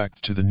pleasing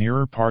effect to the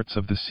nearer parts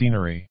of the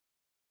scenery.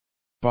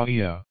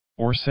 Bahia,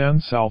 or San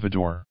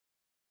Salvador,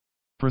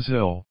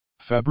 Brazil,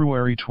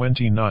 February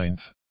 29th,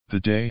 the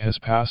day has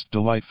passed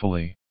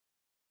delightfully.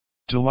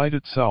 Delight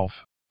itself,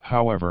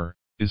 however,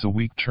 is a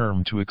weak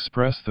term to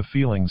express the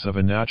feelings of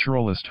a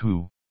naturalist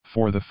who,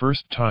 for the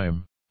first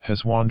time,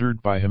 has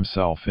wandered by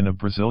himself in a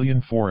Brazilian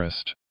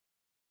forest.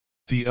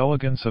 The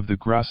elegance of the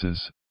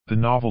grasses, the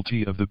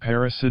novelty of the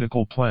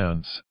parasitical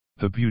plants,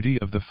 the beauty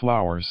of the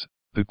flowers,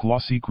 the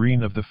glossy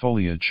green of the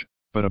foliage,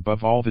 but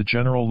above all the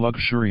general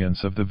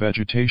luxuriance of the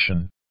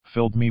vegetation,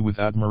 filled me with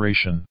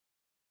admiration.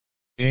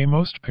 A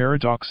most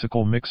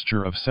paradoxical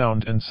mixture of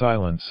sound and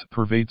silence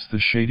pervades the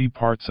shady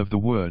parts of the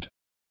wood.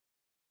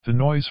 The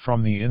noise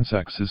from the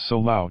insects is so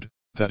loud,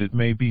 that it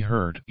may be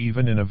heard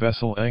even in a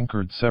vessel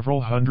anchored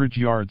several hundred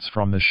yards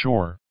from the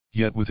shore,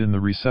 yet within the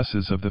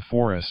recesses of the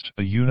forest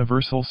a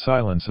universal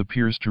silence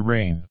appears to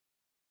reign.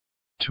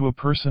 To a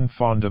person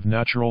fond of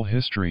natural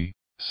history,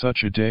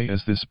 such a day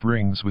as this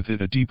brings with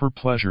it a deeper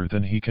pleasure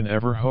than he can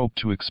ever hope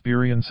to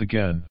experience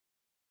again.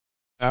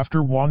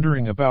 After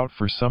wandering about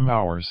for some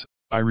hours,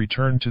 I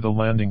returned to the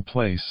landing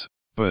place,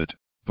 but,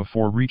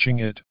 before reaching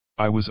it,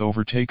 I was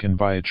overtaken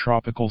by a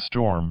tropical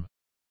storm.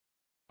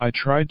 I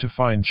tried to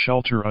find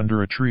shelter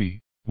under a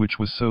tree, which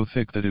was so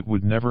thick that it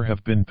would never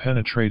have been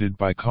penetrated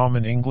by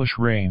common English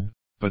rain,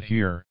 but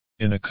here,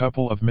 in a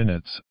couple of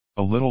minutes,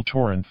 a little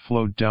torrent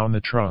flowed down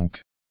the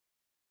trunk.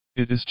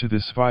 It is to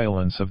this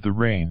violence of the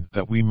rain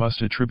that we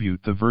must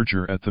attribute the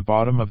verdure at the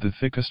bottom of the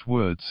thickest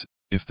woods.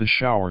 If the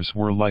showers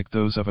were like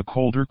those of a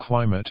colder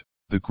climate,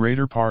 the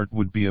greater part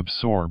would be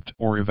absorbed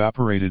or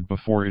evaporated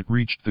before it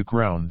reached the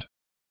ground.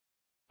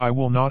 I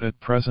will not at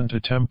present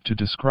attempt to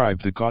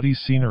describe the gaudy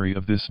scenery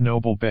of this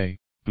noble bay,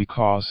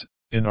 because,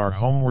 in our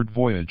homeward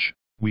voyage,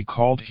 we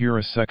called here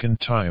a second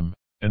time,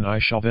 and I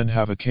shall then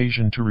have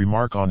occasion to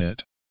remark on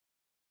it.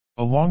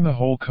 Along the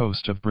whole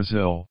coast of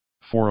Brazil,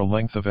 for a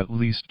length of at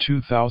least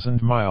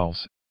 2,000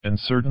 miles, and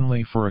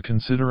certainly for a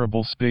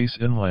considerable space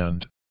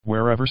inland,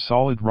 wherever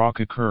solid rock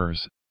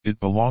occurs, it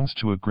belongs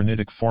to a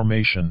granitic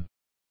formation.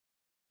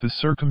 The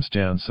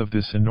circumstance of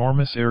this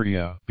enormous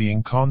area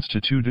being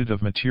constituted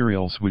of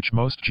materials which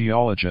most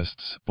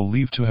geologists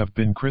believe to have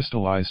been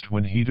crystallized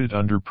when heated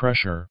under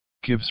pressure,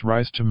 gives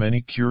rise to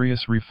many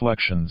curious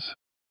reflections.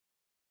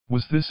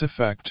 Was this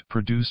effect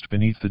produced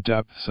beneath the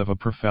depths of a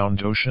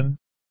profound ocean?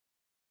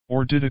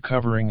 Or did a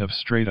covering of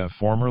strata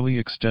formerly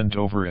extend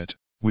over it,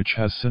 which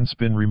has since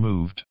been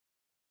removed?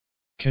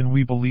 Can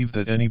we believe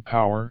that any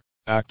power,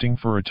 acting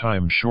for a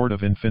time short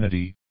of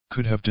infinity,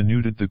 could have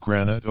denuded the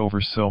granite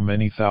over so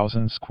many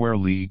thousand square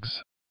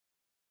leagues?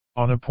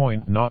 On a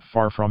point not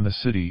far from the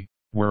city,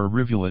 where a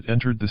rivulet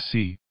entered the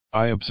sea,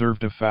 I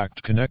observed a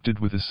fact connected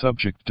with a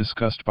subject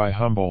discussed by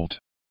Humboldt.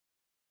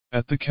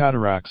 At the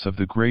cataracts of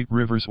the great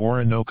rivers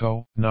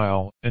Orinoco,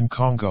 Nile, and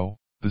Congo,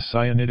 the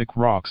cyanitic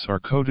rocks are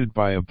coated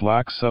by a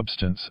black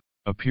substance,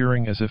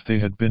 appearing as if they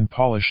had been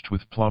polished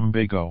with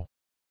plumbago.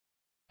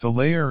 The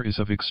layer is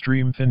of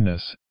extreme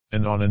thinness,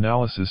 and on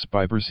analysis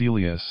by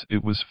Berzelius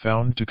it was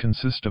found to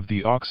consist of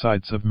the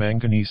oxides of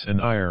manganese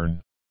and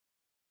iron.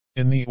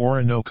 In the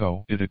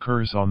Orinoco it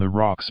occurs on the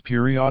rocks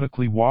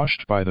periodically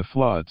washed by the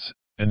floods,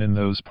 and in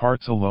those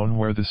parts alone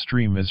where the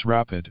stream is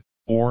rapid,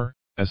 or,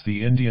 as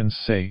the Indians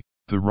say,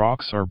 the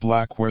rocks are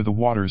black where the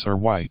waters are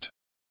white.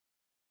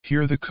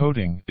 Here the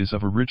coating is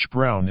of a rich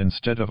brown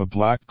instead of a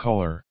black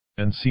color,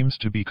 and seems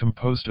to be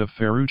composed of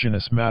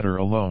ferruginous matter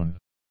alone.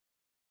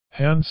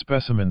 Hand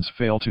specimens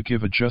fail to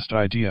give a just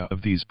idea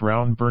of these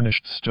brown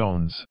burnished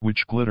stones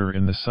which glitter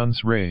in the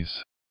sun's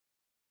rays.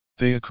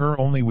 They occur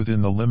only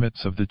within the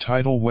limits of the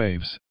tidal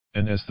waves,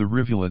 and as the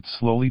rivulet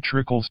slowly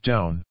trickles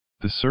down,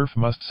 the surf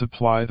must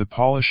supply the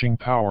polishing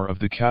power of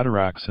the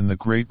cataracts in the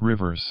great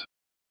rivers.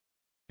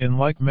 In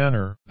like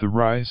manner, the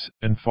rise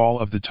and fall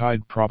of the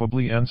tide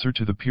probably answer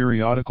to the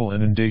periodical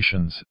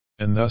inundations,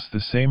 and thus the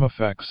same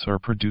effects are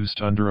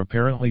produced under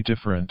apparently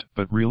different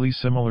but really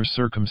similar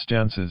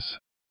circumstances.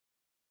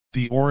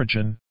 The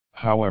origin,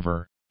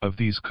 however, of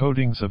these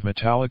coatings of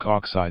metallic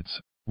oxides,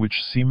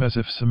 which seem as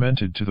if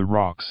cemented to the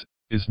rocks,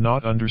 is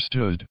not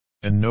understood,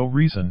 and no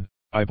reason,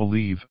 I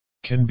believe,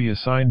 can be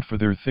assigned for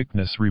their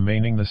thickness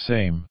remaining the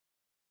same.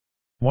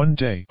 One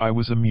day I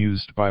was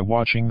amused by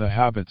watching the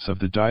habits of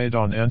the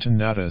Diodon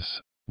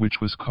antennatus, which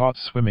was caught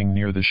swimming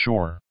near the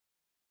shore.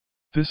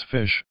 This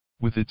fish,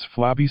 with its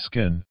flabby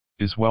skin,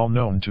 is well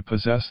known to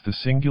possess the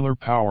singular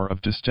power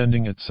of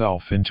distending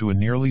itself into a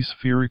nearly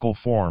spherical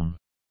form.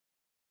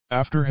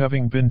 After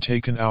having been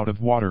taken out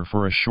of water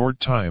for a short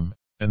time,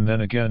 and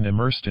then again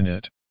immersed in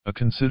it, a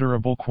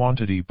considerable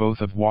quantity both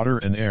of water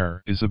and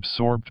air is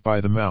absorbed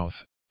by the mouth,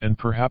 and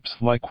perhaps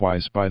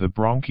likewise by the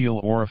bronchial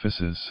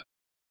orifices.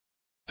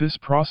 This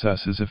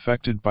process is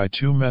effected by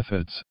two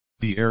methods: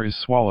 the air is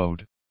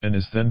swallowed, and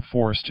is then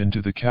forced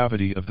into the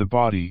cavity of the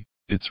body,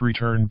 its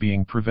return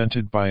being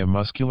prevented by a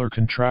muscular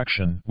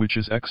contraction which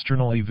is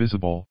externally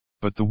visible,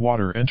 but the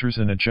water enters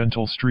in a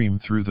gentle stream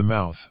through the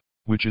mouth,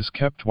 which is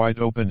kept wide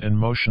open and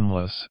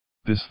motionless.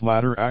 This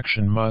latter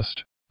action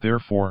must,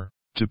 therefore,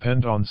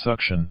 depend on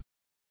suction.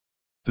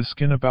 The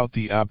skin about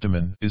the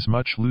abdomen is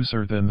much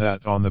looser than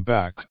that on the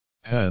back,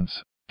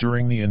 hence,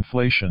 during the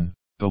inflation,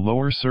 the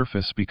lower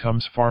surface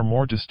becomes far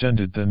more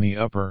distended than the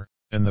upper,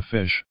 and the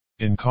fish,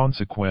 in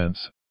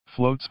consequence,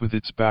 floats with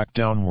its back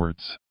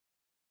downwards.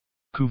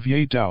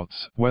 Cuvier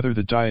doubts whether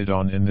the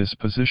Diodon in this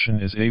position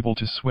is able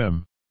to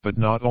swim, but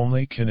not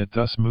only can it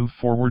thus move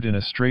forward in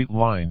a straight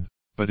line,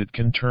 but it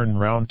can turn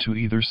round to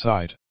either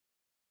side.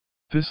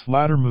 This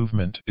latter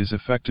movement is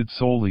effected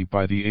solely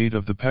by the aid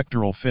of the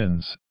pectoral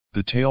fins,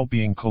 the tail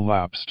being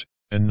collapsed,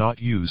 and not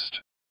used.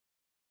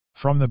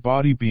 From the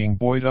body being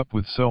buoyed up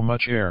with so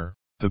much air,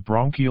 the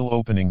bronchial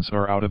openings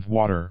are out of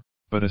water,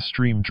 but a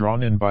stream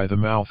drawn in by the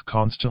mouth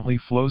constantly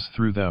flows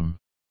through them.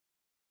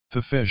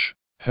 The fish,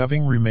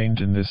 having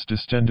remained in this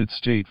distended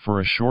state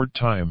for a short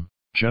time,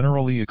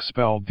 generally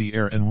expelled the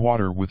air and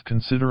water with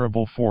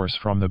considerable force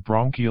from the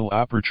bronchial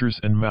apertures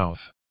and mouth.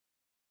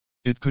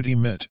 It could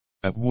emit,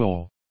 at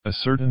will, a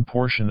certain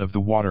portion of the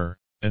water,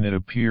 and it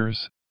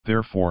appears,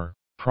 therefore,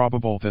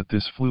 probable that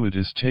this fluid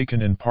is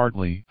taken in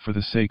partly for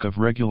the sake of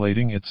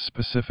regulating its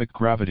specific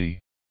gravity.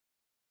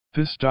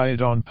 This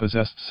diodon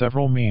possessed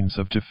several means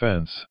of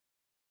defense.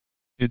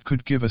 It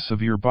could give a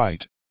severe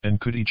bite, and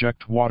could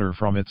eject water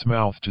from its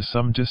mouth to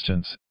some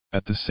distance,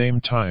 at the same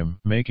time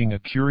making a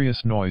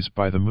curious noise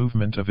by the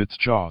movement of its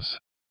jaws.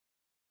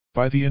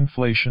 By the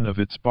inflation of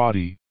its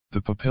body,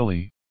 the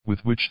papillae,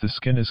 with which the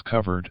skin is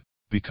covered,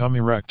 become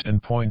erect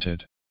and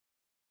pointed.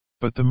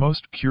 But the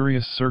most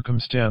curious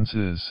circumstance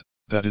is,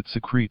 that it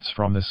secretes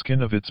from the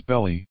skin of its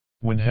belly,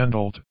 when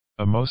handled,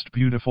 a most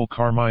beautiful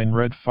carmine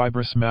red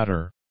fibrous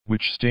matter,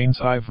 which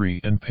stains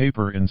ivory and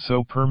paper in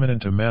so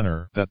permanent a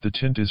manner that the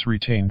tint is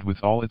retained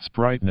with all its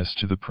brightness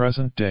to the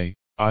present day.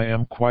 I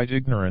am quite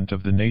ignorant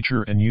of the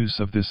nature and use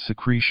of this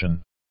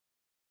secretion.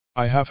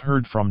 I have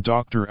heard from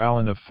Dr.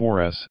 Allen of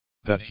Forres,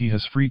 that he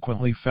has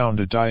frequently found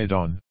a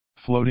diodon,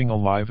 floating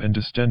alive and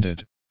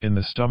distended, in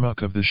the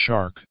stomach of the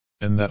shark,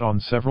 and that on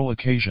several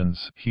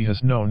occasions he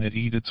has known it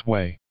eat its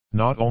way,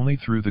 not only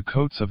through the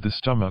coats of the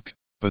stomach,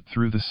 but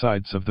through the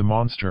sides of the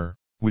monster,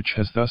 which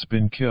has thus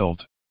been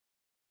killed.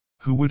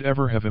 Who would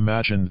ever have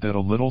imagined that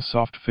a little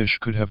soft fish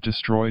could have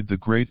destroyed the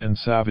great and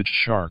savage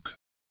shark?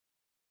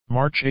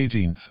 March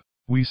 18th.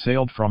 We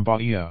sailed from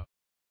Bahia.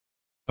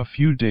 A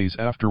few days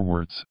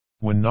afterwards,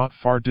 when not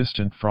far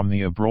distant from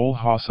the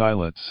Abrolhos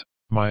Islets,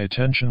 my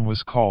attention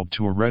was called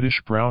to a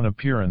reddish-brown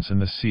appearance in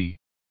the sea.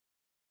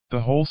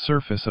 The whole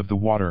surface of the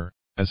water,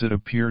 as it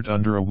appeared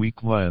under a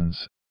weak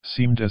lens,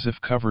 seemed as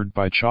if covered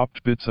by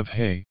chopped bits of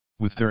hay,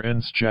 with their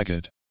ends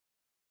jagged.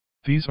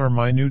 These are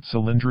minute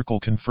cylindrical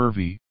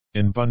confervae,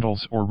 in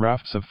bundles or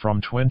rafts of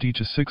from 20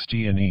 to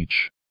 60 in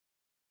each.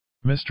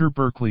 Mr.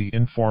 Berkeley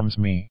informs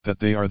me that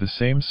they are the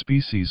same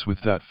species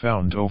with that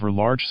found over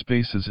large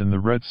spaces in the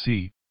Red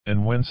Sea,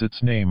 and whence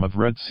its name of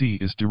Red Sea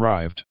is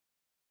derived.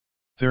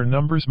 Their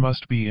numbers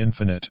must be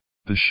infinite.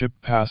 The ship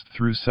passed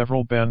through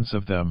several bands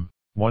of them,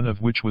 one of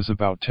which was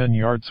about 10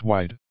 yards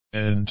wide,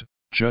 and,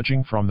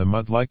 judging from the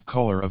mud-like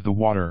color of the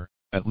water,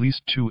 at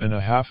least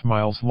 2.5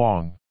 miles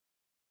long.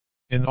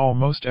 In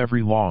almost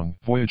every long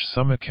voyage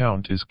some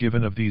account is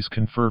given of these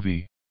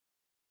confervae.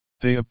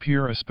 They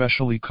appear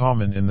especially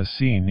common in the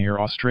sea near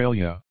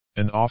Australia,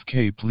 and off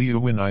Cape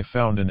Leeuwin I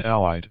found an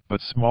allied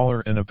but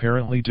smaller and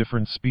apparently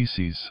different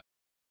species.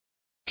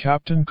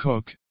 Captain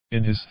Cook,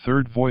 in his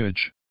third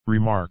voyage,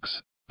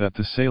 remarks, that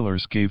the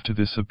sailors gave to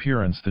this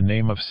appearance the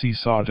name of sea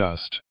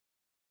sawdust.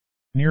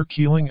 Near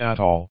Keeling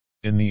Atoll,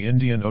 in the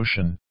Indian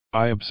Ocean,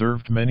 I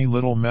observed many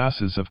little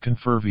masses of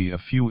confervae a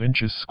few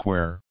inches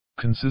square,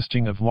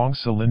 consisting of long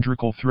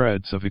cylindrical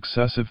threads of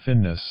excessive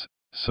thinness,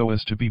 so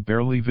as to be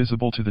barely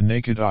visible to the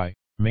naked eye,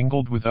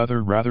 mingled with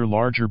other rather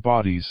larger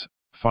bodies,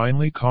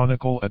 finely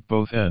conical at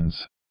both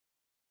ends.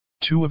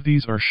 2 of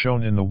these are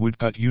shown in the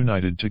woodcut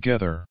united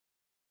together.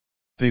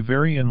 They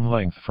vary in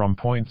length from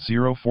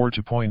 0.04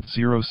 to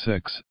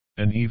 0.06,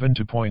 and even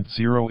to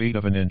 0.08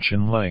 of an inch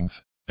in length,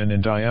 and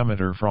in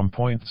diameter from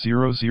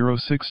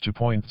 0.006 to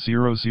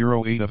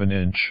 0.008 of an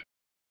inch.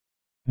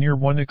 Near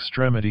one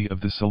extremity of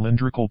the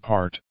cylindrical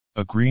part,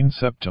 a green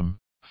septum,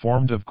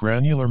 formed of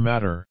granular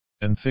matter,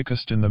 and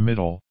thickest in the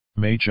middle,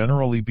 may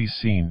generally be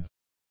seen.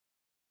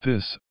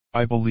 This,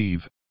 I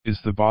believe, is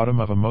the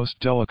bottom of a most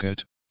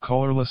delicate,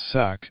 colorless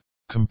sac,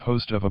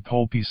 composed of a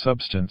pulpy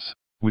substance,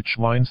 which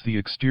lines the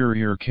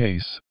exterior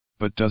case,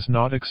 but does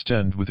not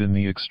extend within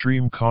the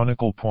extreme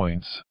conical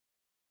points.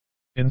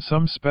 In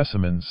some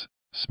specimens,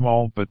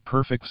 small but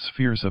perfect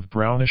spheres of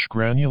brownish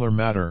granular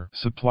matter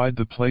supplied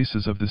the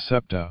places of the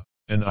septa,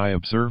 and I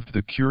observed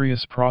the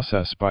curious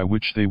process by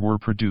which they were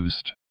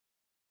produced.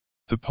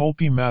 The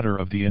pulpy matter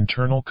of the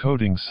internal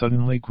coating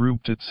suddenly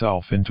grouped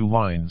itself into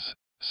lines,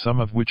 some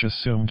of which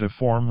assumed a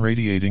form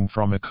radiating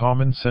from a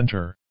common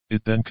center.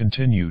 It then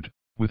continued,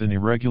 with an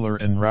irregular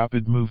and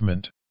rapid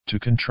movement, to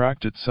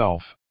contract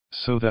itself,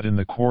 so that in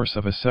the course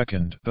of a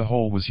second the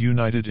whole was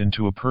united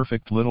into a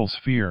perfect little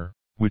sphere,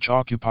 which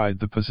occupied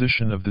the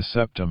position of the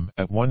septum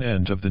at one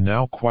end of the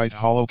now quite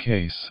hollow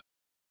case.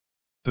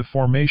 The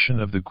formation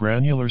of the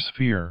granular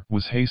sphere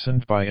was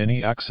hastened by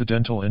any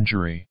accidental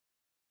injury.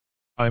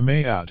 I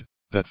may add,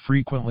 that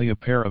frequently a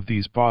pair of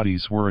these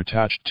bodies were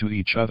attached to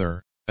each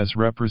other, as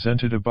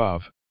represented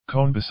above,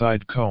 cone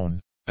beside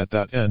cone, at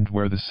that end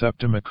where the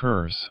septum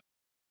occurs.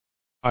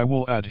 I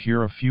will add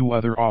here a few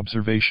other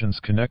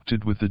observations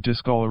connected with the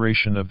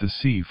discoloration of the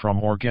sea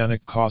from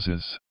organic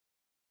causes.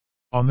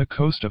 On the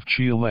coast of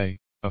Chile,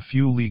 a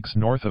few leagues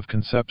north of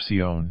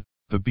Concepcion,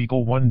 the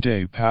Beagle one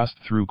day passed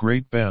through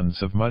great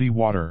bands of muddy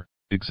water,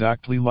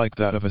 exactly like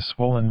that of a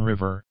swollen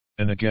river,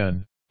 and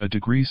again, a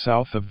degree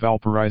south of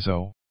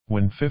Valparaiso,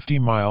 when 50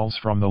 miles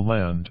from the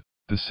land,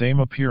 the same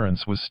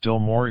appearance was still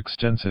more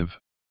extensive.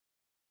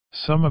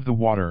 Some of the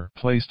water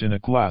placed in a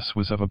glass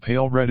was of a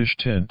pale reddish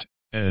tint,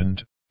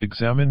 and,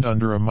 examined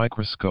under a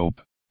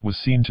microscope, was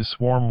seen to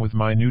swarm with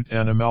minute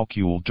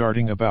animalcule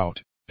darting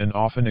about, and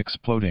often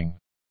exploding.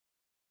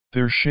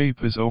 Their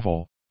shape is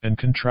oval, and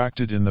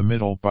contracted in the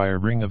middle by a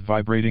ring of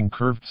vibrating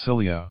curved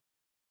cilia.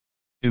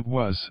 It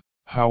was,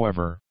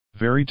 however,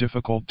 very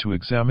difficult to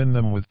examine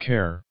them with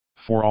care,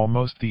 for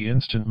almost the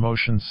instant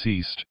motion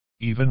ceased,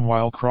 even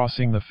while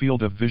crossing the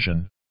field of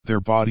vision, their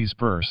bodies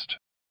burst.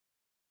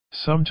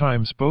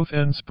 Sometimes both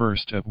ends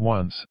burst at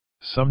once,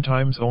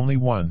 sometimes only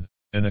one,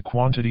 and a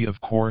quantity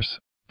of coarse,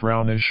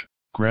 brownish,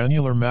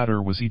 granular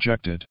matter was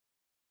ejected.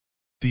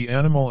 The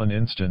animal an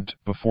instant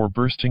before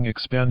bursting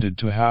expanded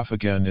to half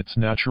again its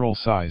natural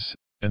size,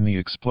 and the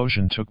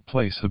explosion took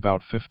place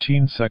about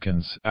 15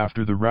 seconds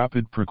after the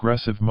rapid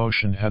progressive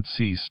motion had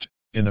ceased.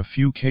 In a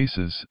few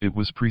cases it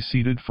was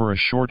preceded for a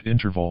short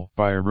interval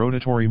by a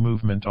rotatory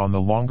movement on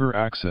the longer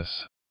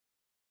axis.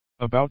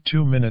 About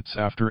 2 minutes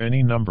after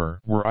any number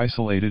were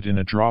isolated in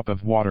a drop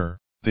of water,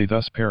 they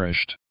thus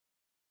perished.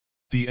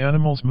 The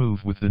animals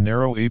move with the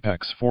narrow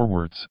apex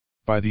forwards,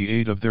 by the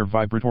aid of their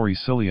vibratory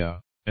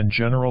cilia, and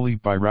generally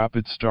by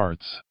rapid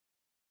starts.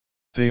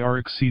 They are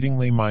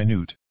exceedingly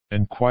minute,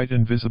 and quite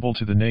invisible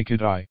to the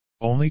naked eye,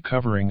 only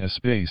covering a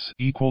space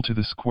equal to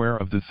the square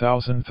of the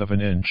thousandth of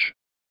an inch.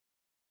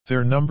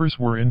 Their numbers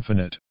were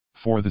infinite,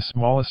 for the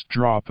smallest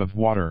drop of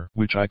water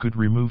which I could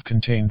remove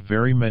contained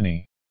very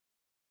many.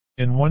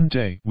 In one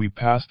day we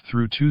passed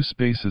through 2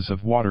 spaces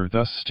of water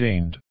thus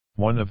stained,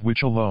 one of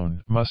which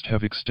alone must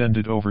have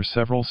extended over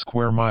several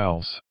square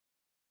miles.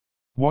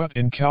 What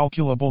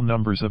incalculable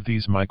numbers of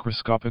these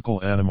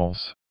microscopical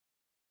animals!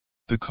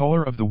 The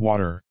color of the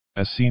water,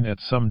 as seen at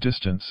some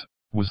distance,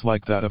 was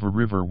like that of a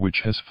river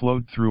which has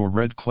flowed through a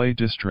red clay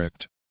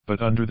district,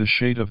 but under the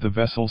shade of the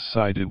vessel's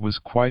side it was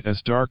quite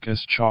as dark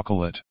as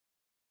chocolate.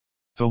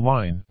 The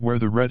line where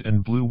the red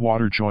and blue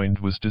water joined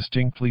was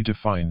distinctly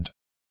defined.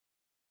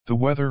 The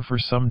weather for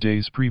some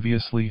days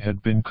previously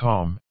had been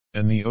calm,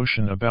 and the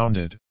ocean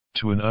abounded,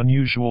 to an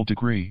unusual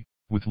degree,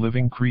 with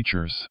living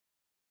creatures.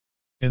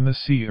 In the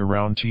sea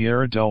around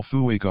Tierra del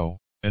Fuego,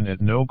 and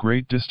at no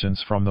great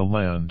distance from the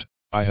land,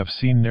 I have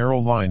seen narrow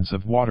lines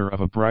of water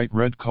of a bright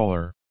red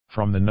color,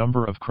 from the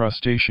number of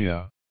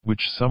crustacea,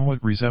 which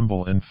somewhat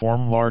resemble and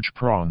form large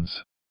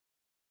prawns.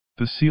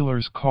 The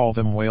sealers call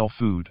them whale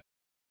food.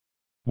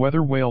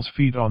 Whether whales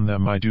feed on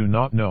them I do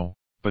not know,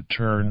 but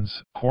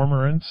terns,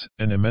 cormorants,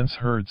 and immense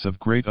herds of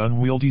great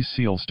unwieldy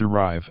seals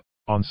derive,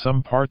 on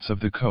some parts of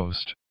the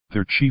coast,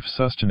 their chief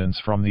sustenance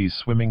from these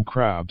swimming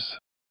crabs.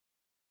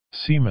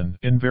 Seamen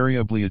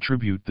invariably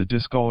attribute the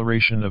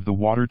discoloration of the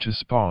water to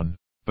spawn,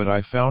 but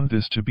I found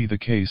this to be the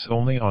case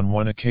only on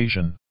one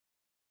occasion.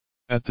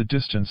 At the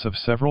distance of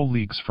several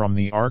leagues from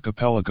the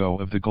archipelago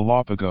of the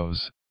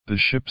Galapagos, the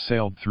ship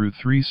sailed through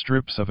 3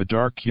 strips of a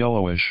dark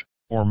yellowish,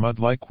 or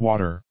mud-like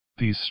water.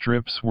 These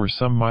strips were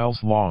some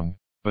miles long,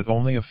 but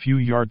only a few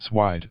yards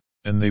wide,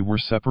 and they were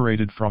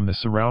separated from the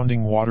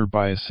surrounding water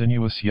by a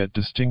sinuous yet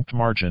distinct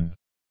margin.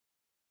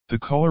 The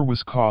color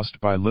was caused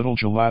by little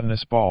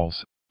gelatinous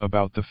balls,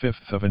 about the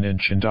 1/5 of an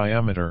inch in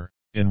diameter,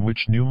 in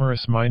which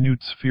numerous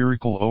minute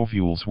spherical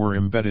ovules were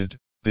embedded.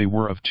 They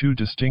were of 2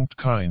 distinct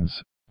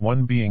kinds,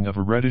 one being of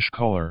a reddish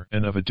color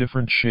and of a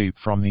different shape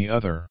from the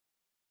other.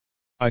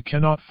 I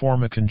cannot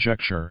form a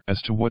conjecture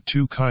as to what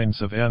 2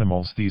 kinds of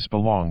animals these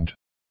belonged.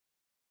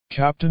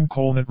 Captain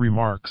Colnett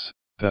remarks,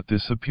 that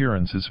this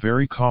appearance is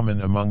very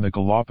common among the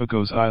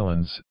Galapagos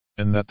Islands,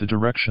 and that the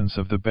directions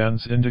of the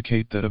bends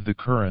indicate that of the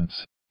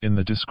currents. In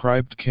the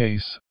described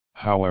case,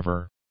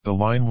 however, the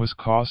line was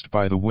caused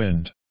by the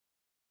wind.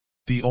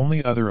 The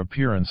only other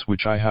appearance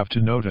which I have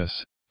to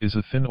notice, is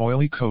a thin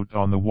oily coat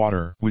on the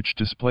water which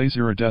displays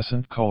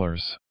iridescent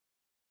colors.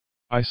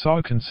 I saw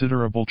a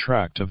considerable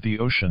tract of the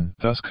ocean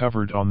thus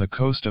covered on the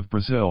coast of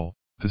Brazil.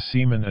 The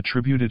seamen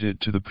attributed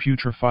it to the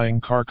putrefying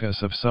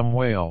carcass of some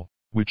whale,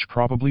 which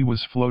probably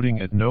was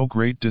floating at no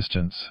great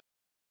distance.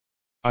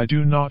 I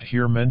do not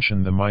here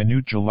mention the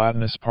minute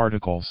gelatinous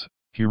particles,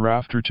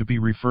 hereafter to be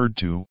referred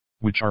to,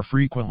 which are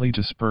frequently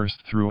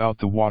dispersed throughout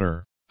the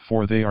water,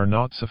 for they are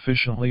not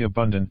sufficiently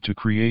abundant to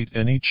create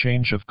any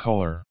change of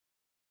color.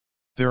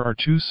 There are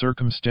 2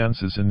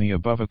 circumstances in the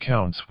above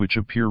accounts which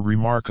appear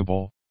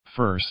remarkable.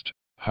 First,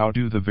 how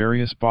do the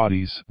various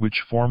bodies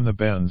which form the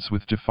bands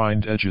with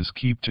defined edges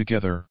keep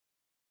together?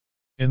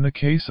 In the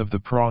case of the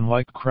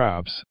prawn-like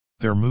crabs,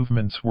 their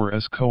movements were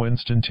as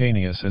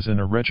co-instantaneous as in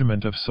a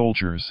regiment of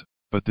soldiers,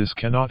 but this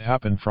cannot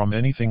happen from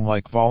anything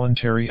like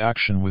voluntary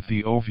action with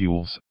the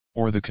ovules,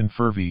 or the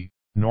confervae,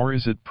 nor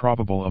is it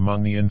probable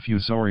among the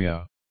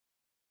infusoria.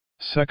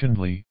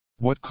 Secondly,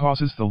 what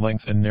causes the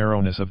length and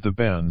narrowness of the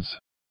bands?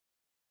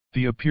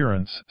 The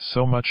appearance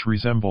so much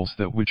resembles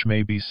that which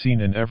may be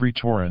seen in every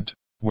torrent,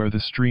 where the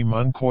stream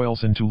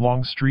uncoils into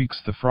long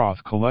streaks the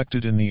froth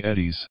collected in the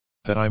eddies,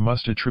 that I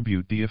must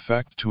attribute the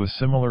effect to a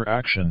similar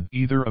action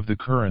either of the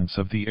currents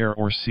of the air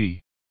or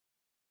sea.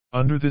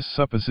 Under this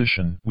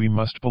supposition we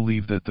must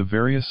believe that the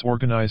various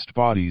organized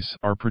bodies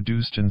are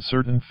produced in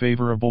certain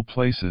favorable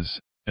places,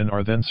 and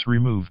are thence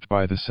removed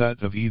by the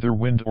set of either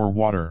wind or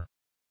water.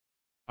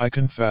 I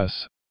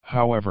confess,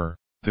 however,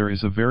 there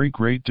is a very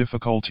great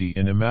difficulty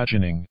in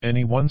imagining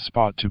any one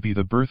spot to be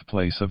the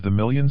birthplace of the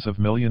millions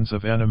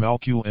of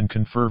animalcule and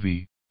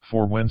confervae,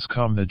 for whence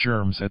come the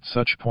germs at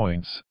such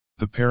points,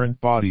 the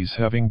parent bodies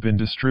having been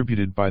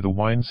distributed by the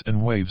winds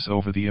and waves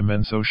over the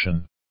immense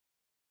ocean.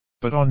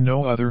 But on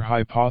no other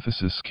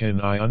hypothesis can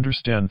I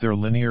understand their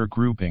linear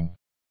grouping.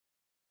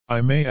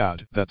 I may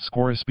add that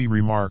Scoresby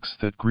remarks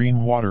that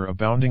green water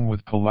abounding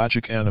with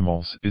pelagic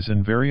animals is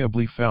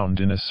invariably found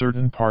in a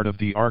certain part of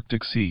the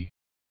Arctic Sea.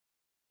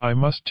 I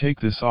must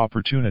take this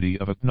opportunity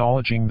of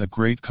acknowledging the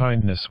great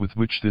kindness with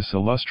which this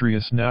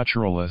illustrious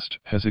naturalist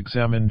has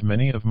examined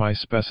many of my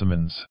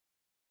specimens.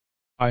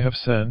 I have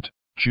sent,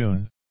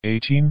 June,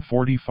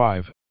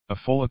 1845, a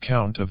full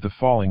account of the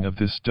falling of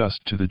this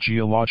dust to the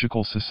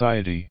Geological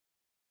Society.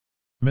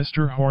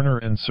 Mr. Horner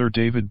and Sir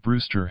David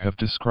Brewster have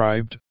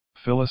described,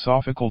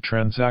 Philosophical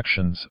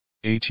Transactions,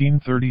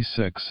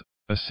 1836,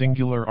 a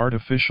singular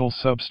artificial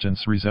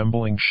substance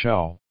resembling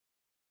shell.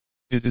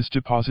 It is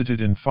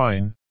deposited in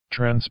fine,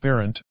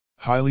 transparent,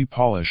 highly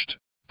polished,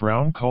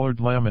 brown-colored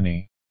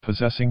laminae,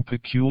 possessing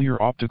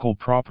peculiar optical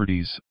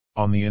properties,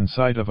 on the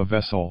inside of a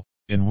vessel,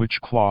 in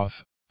which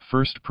cloth,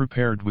 first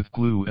prepared with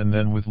glue and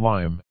then with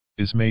lime,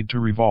 is made to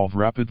revolve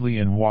rapidly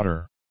in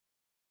water.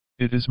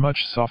 It is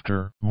much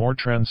softer, more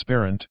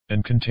transparent,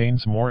 and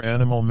contains more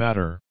animal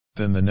matter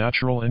than the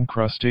natural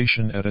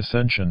incrustation at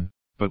ascension,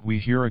 but we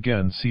here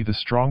again see the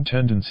strong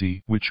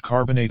tendency which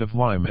carbonate of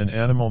lime and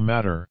animal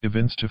matter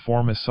evince to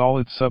form a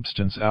solid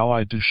substance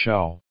allied to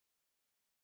shell.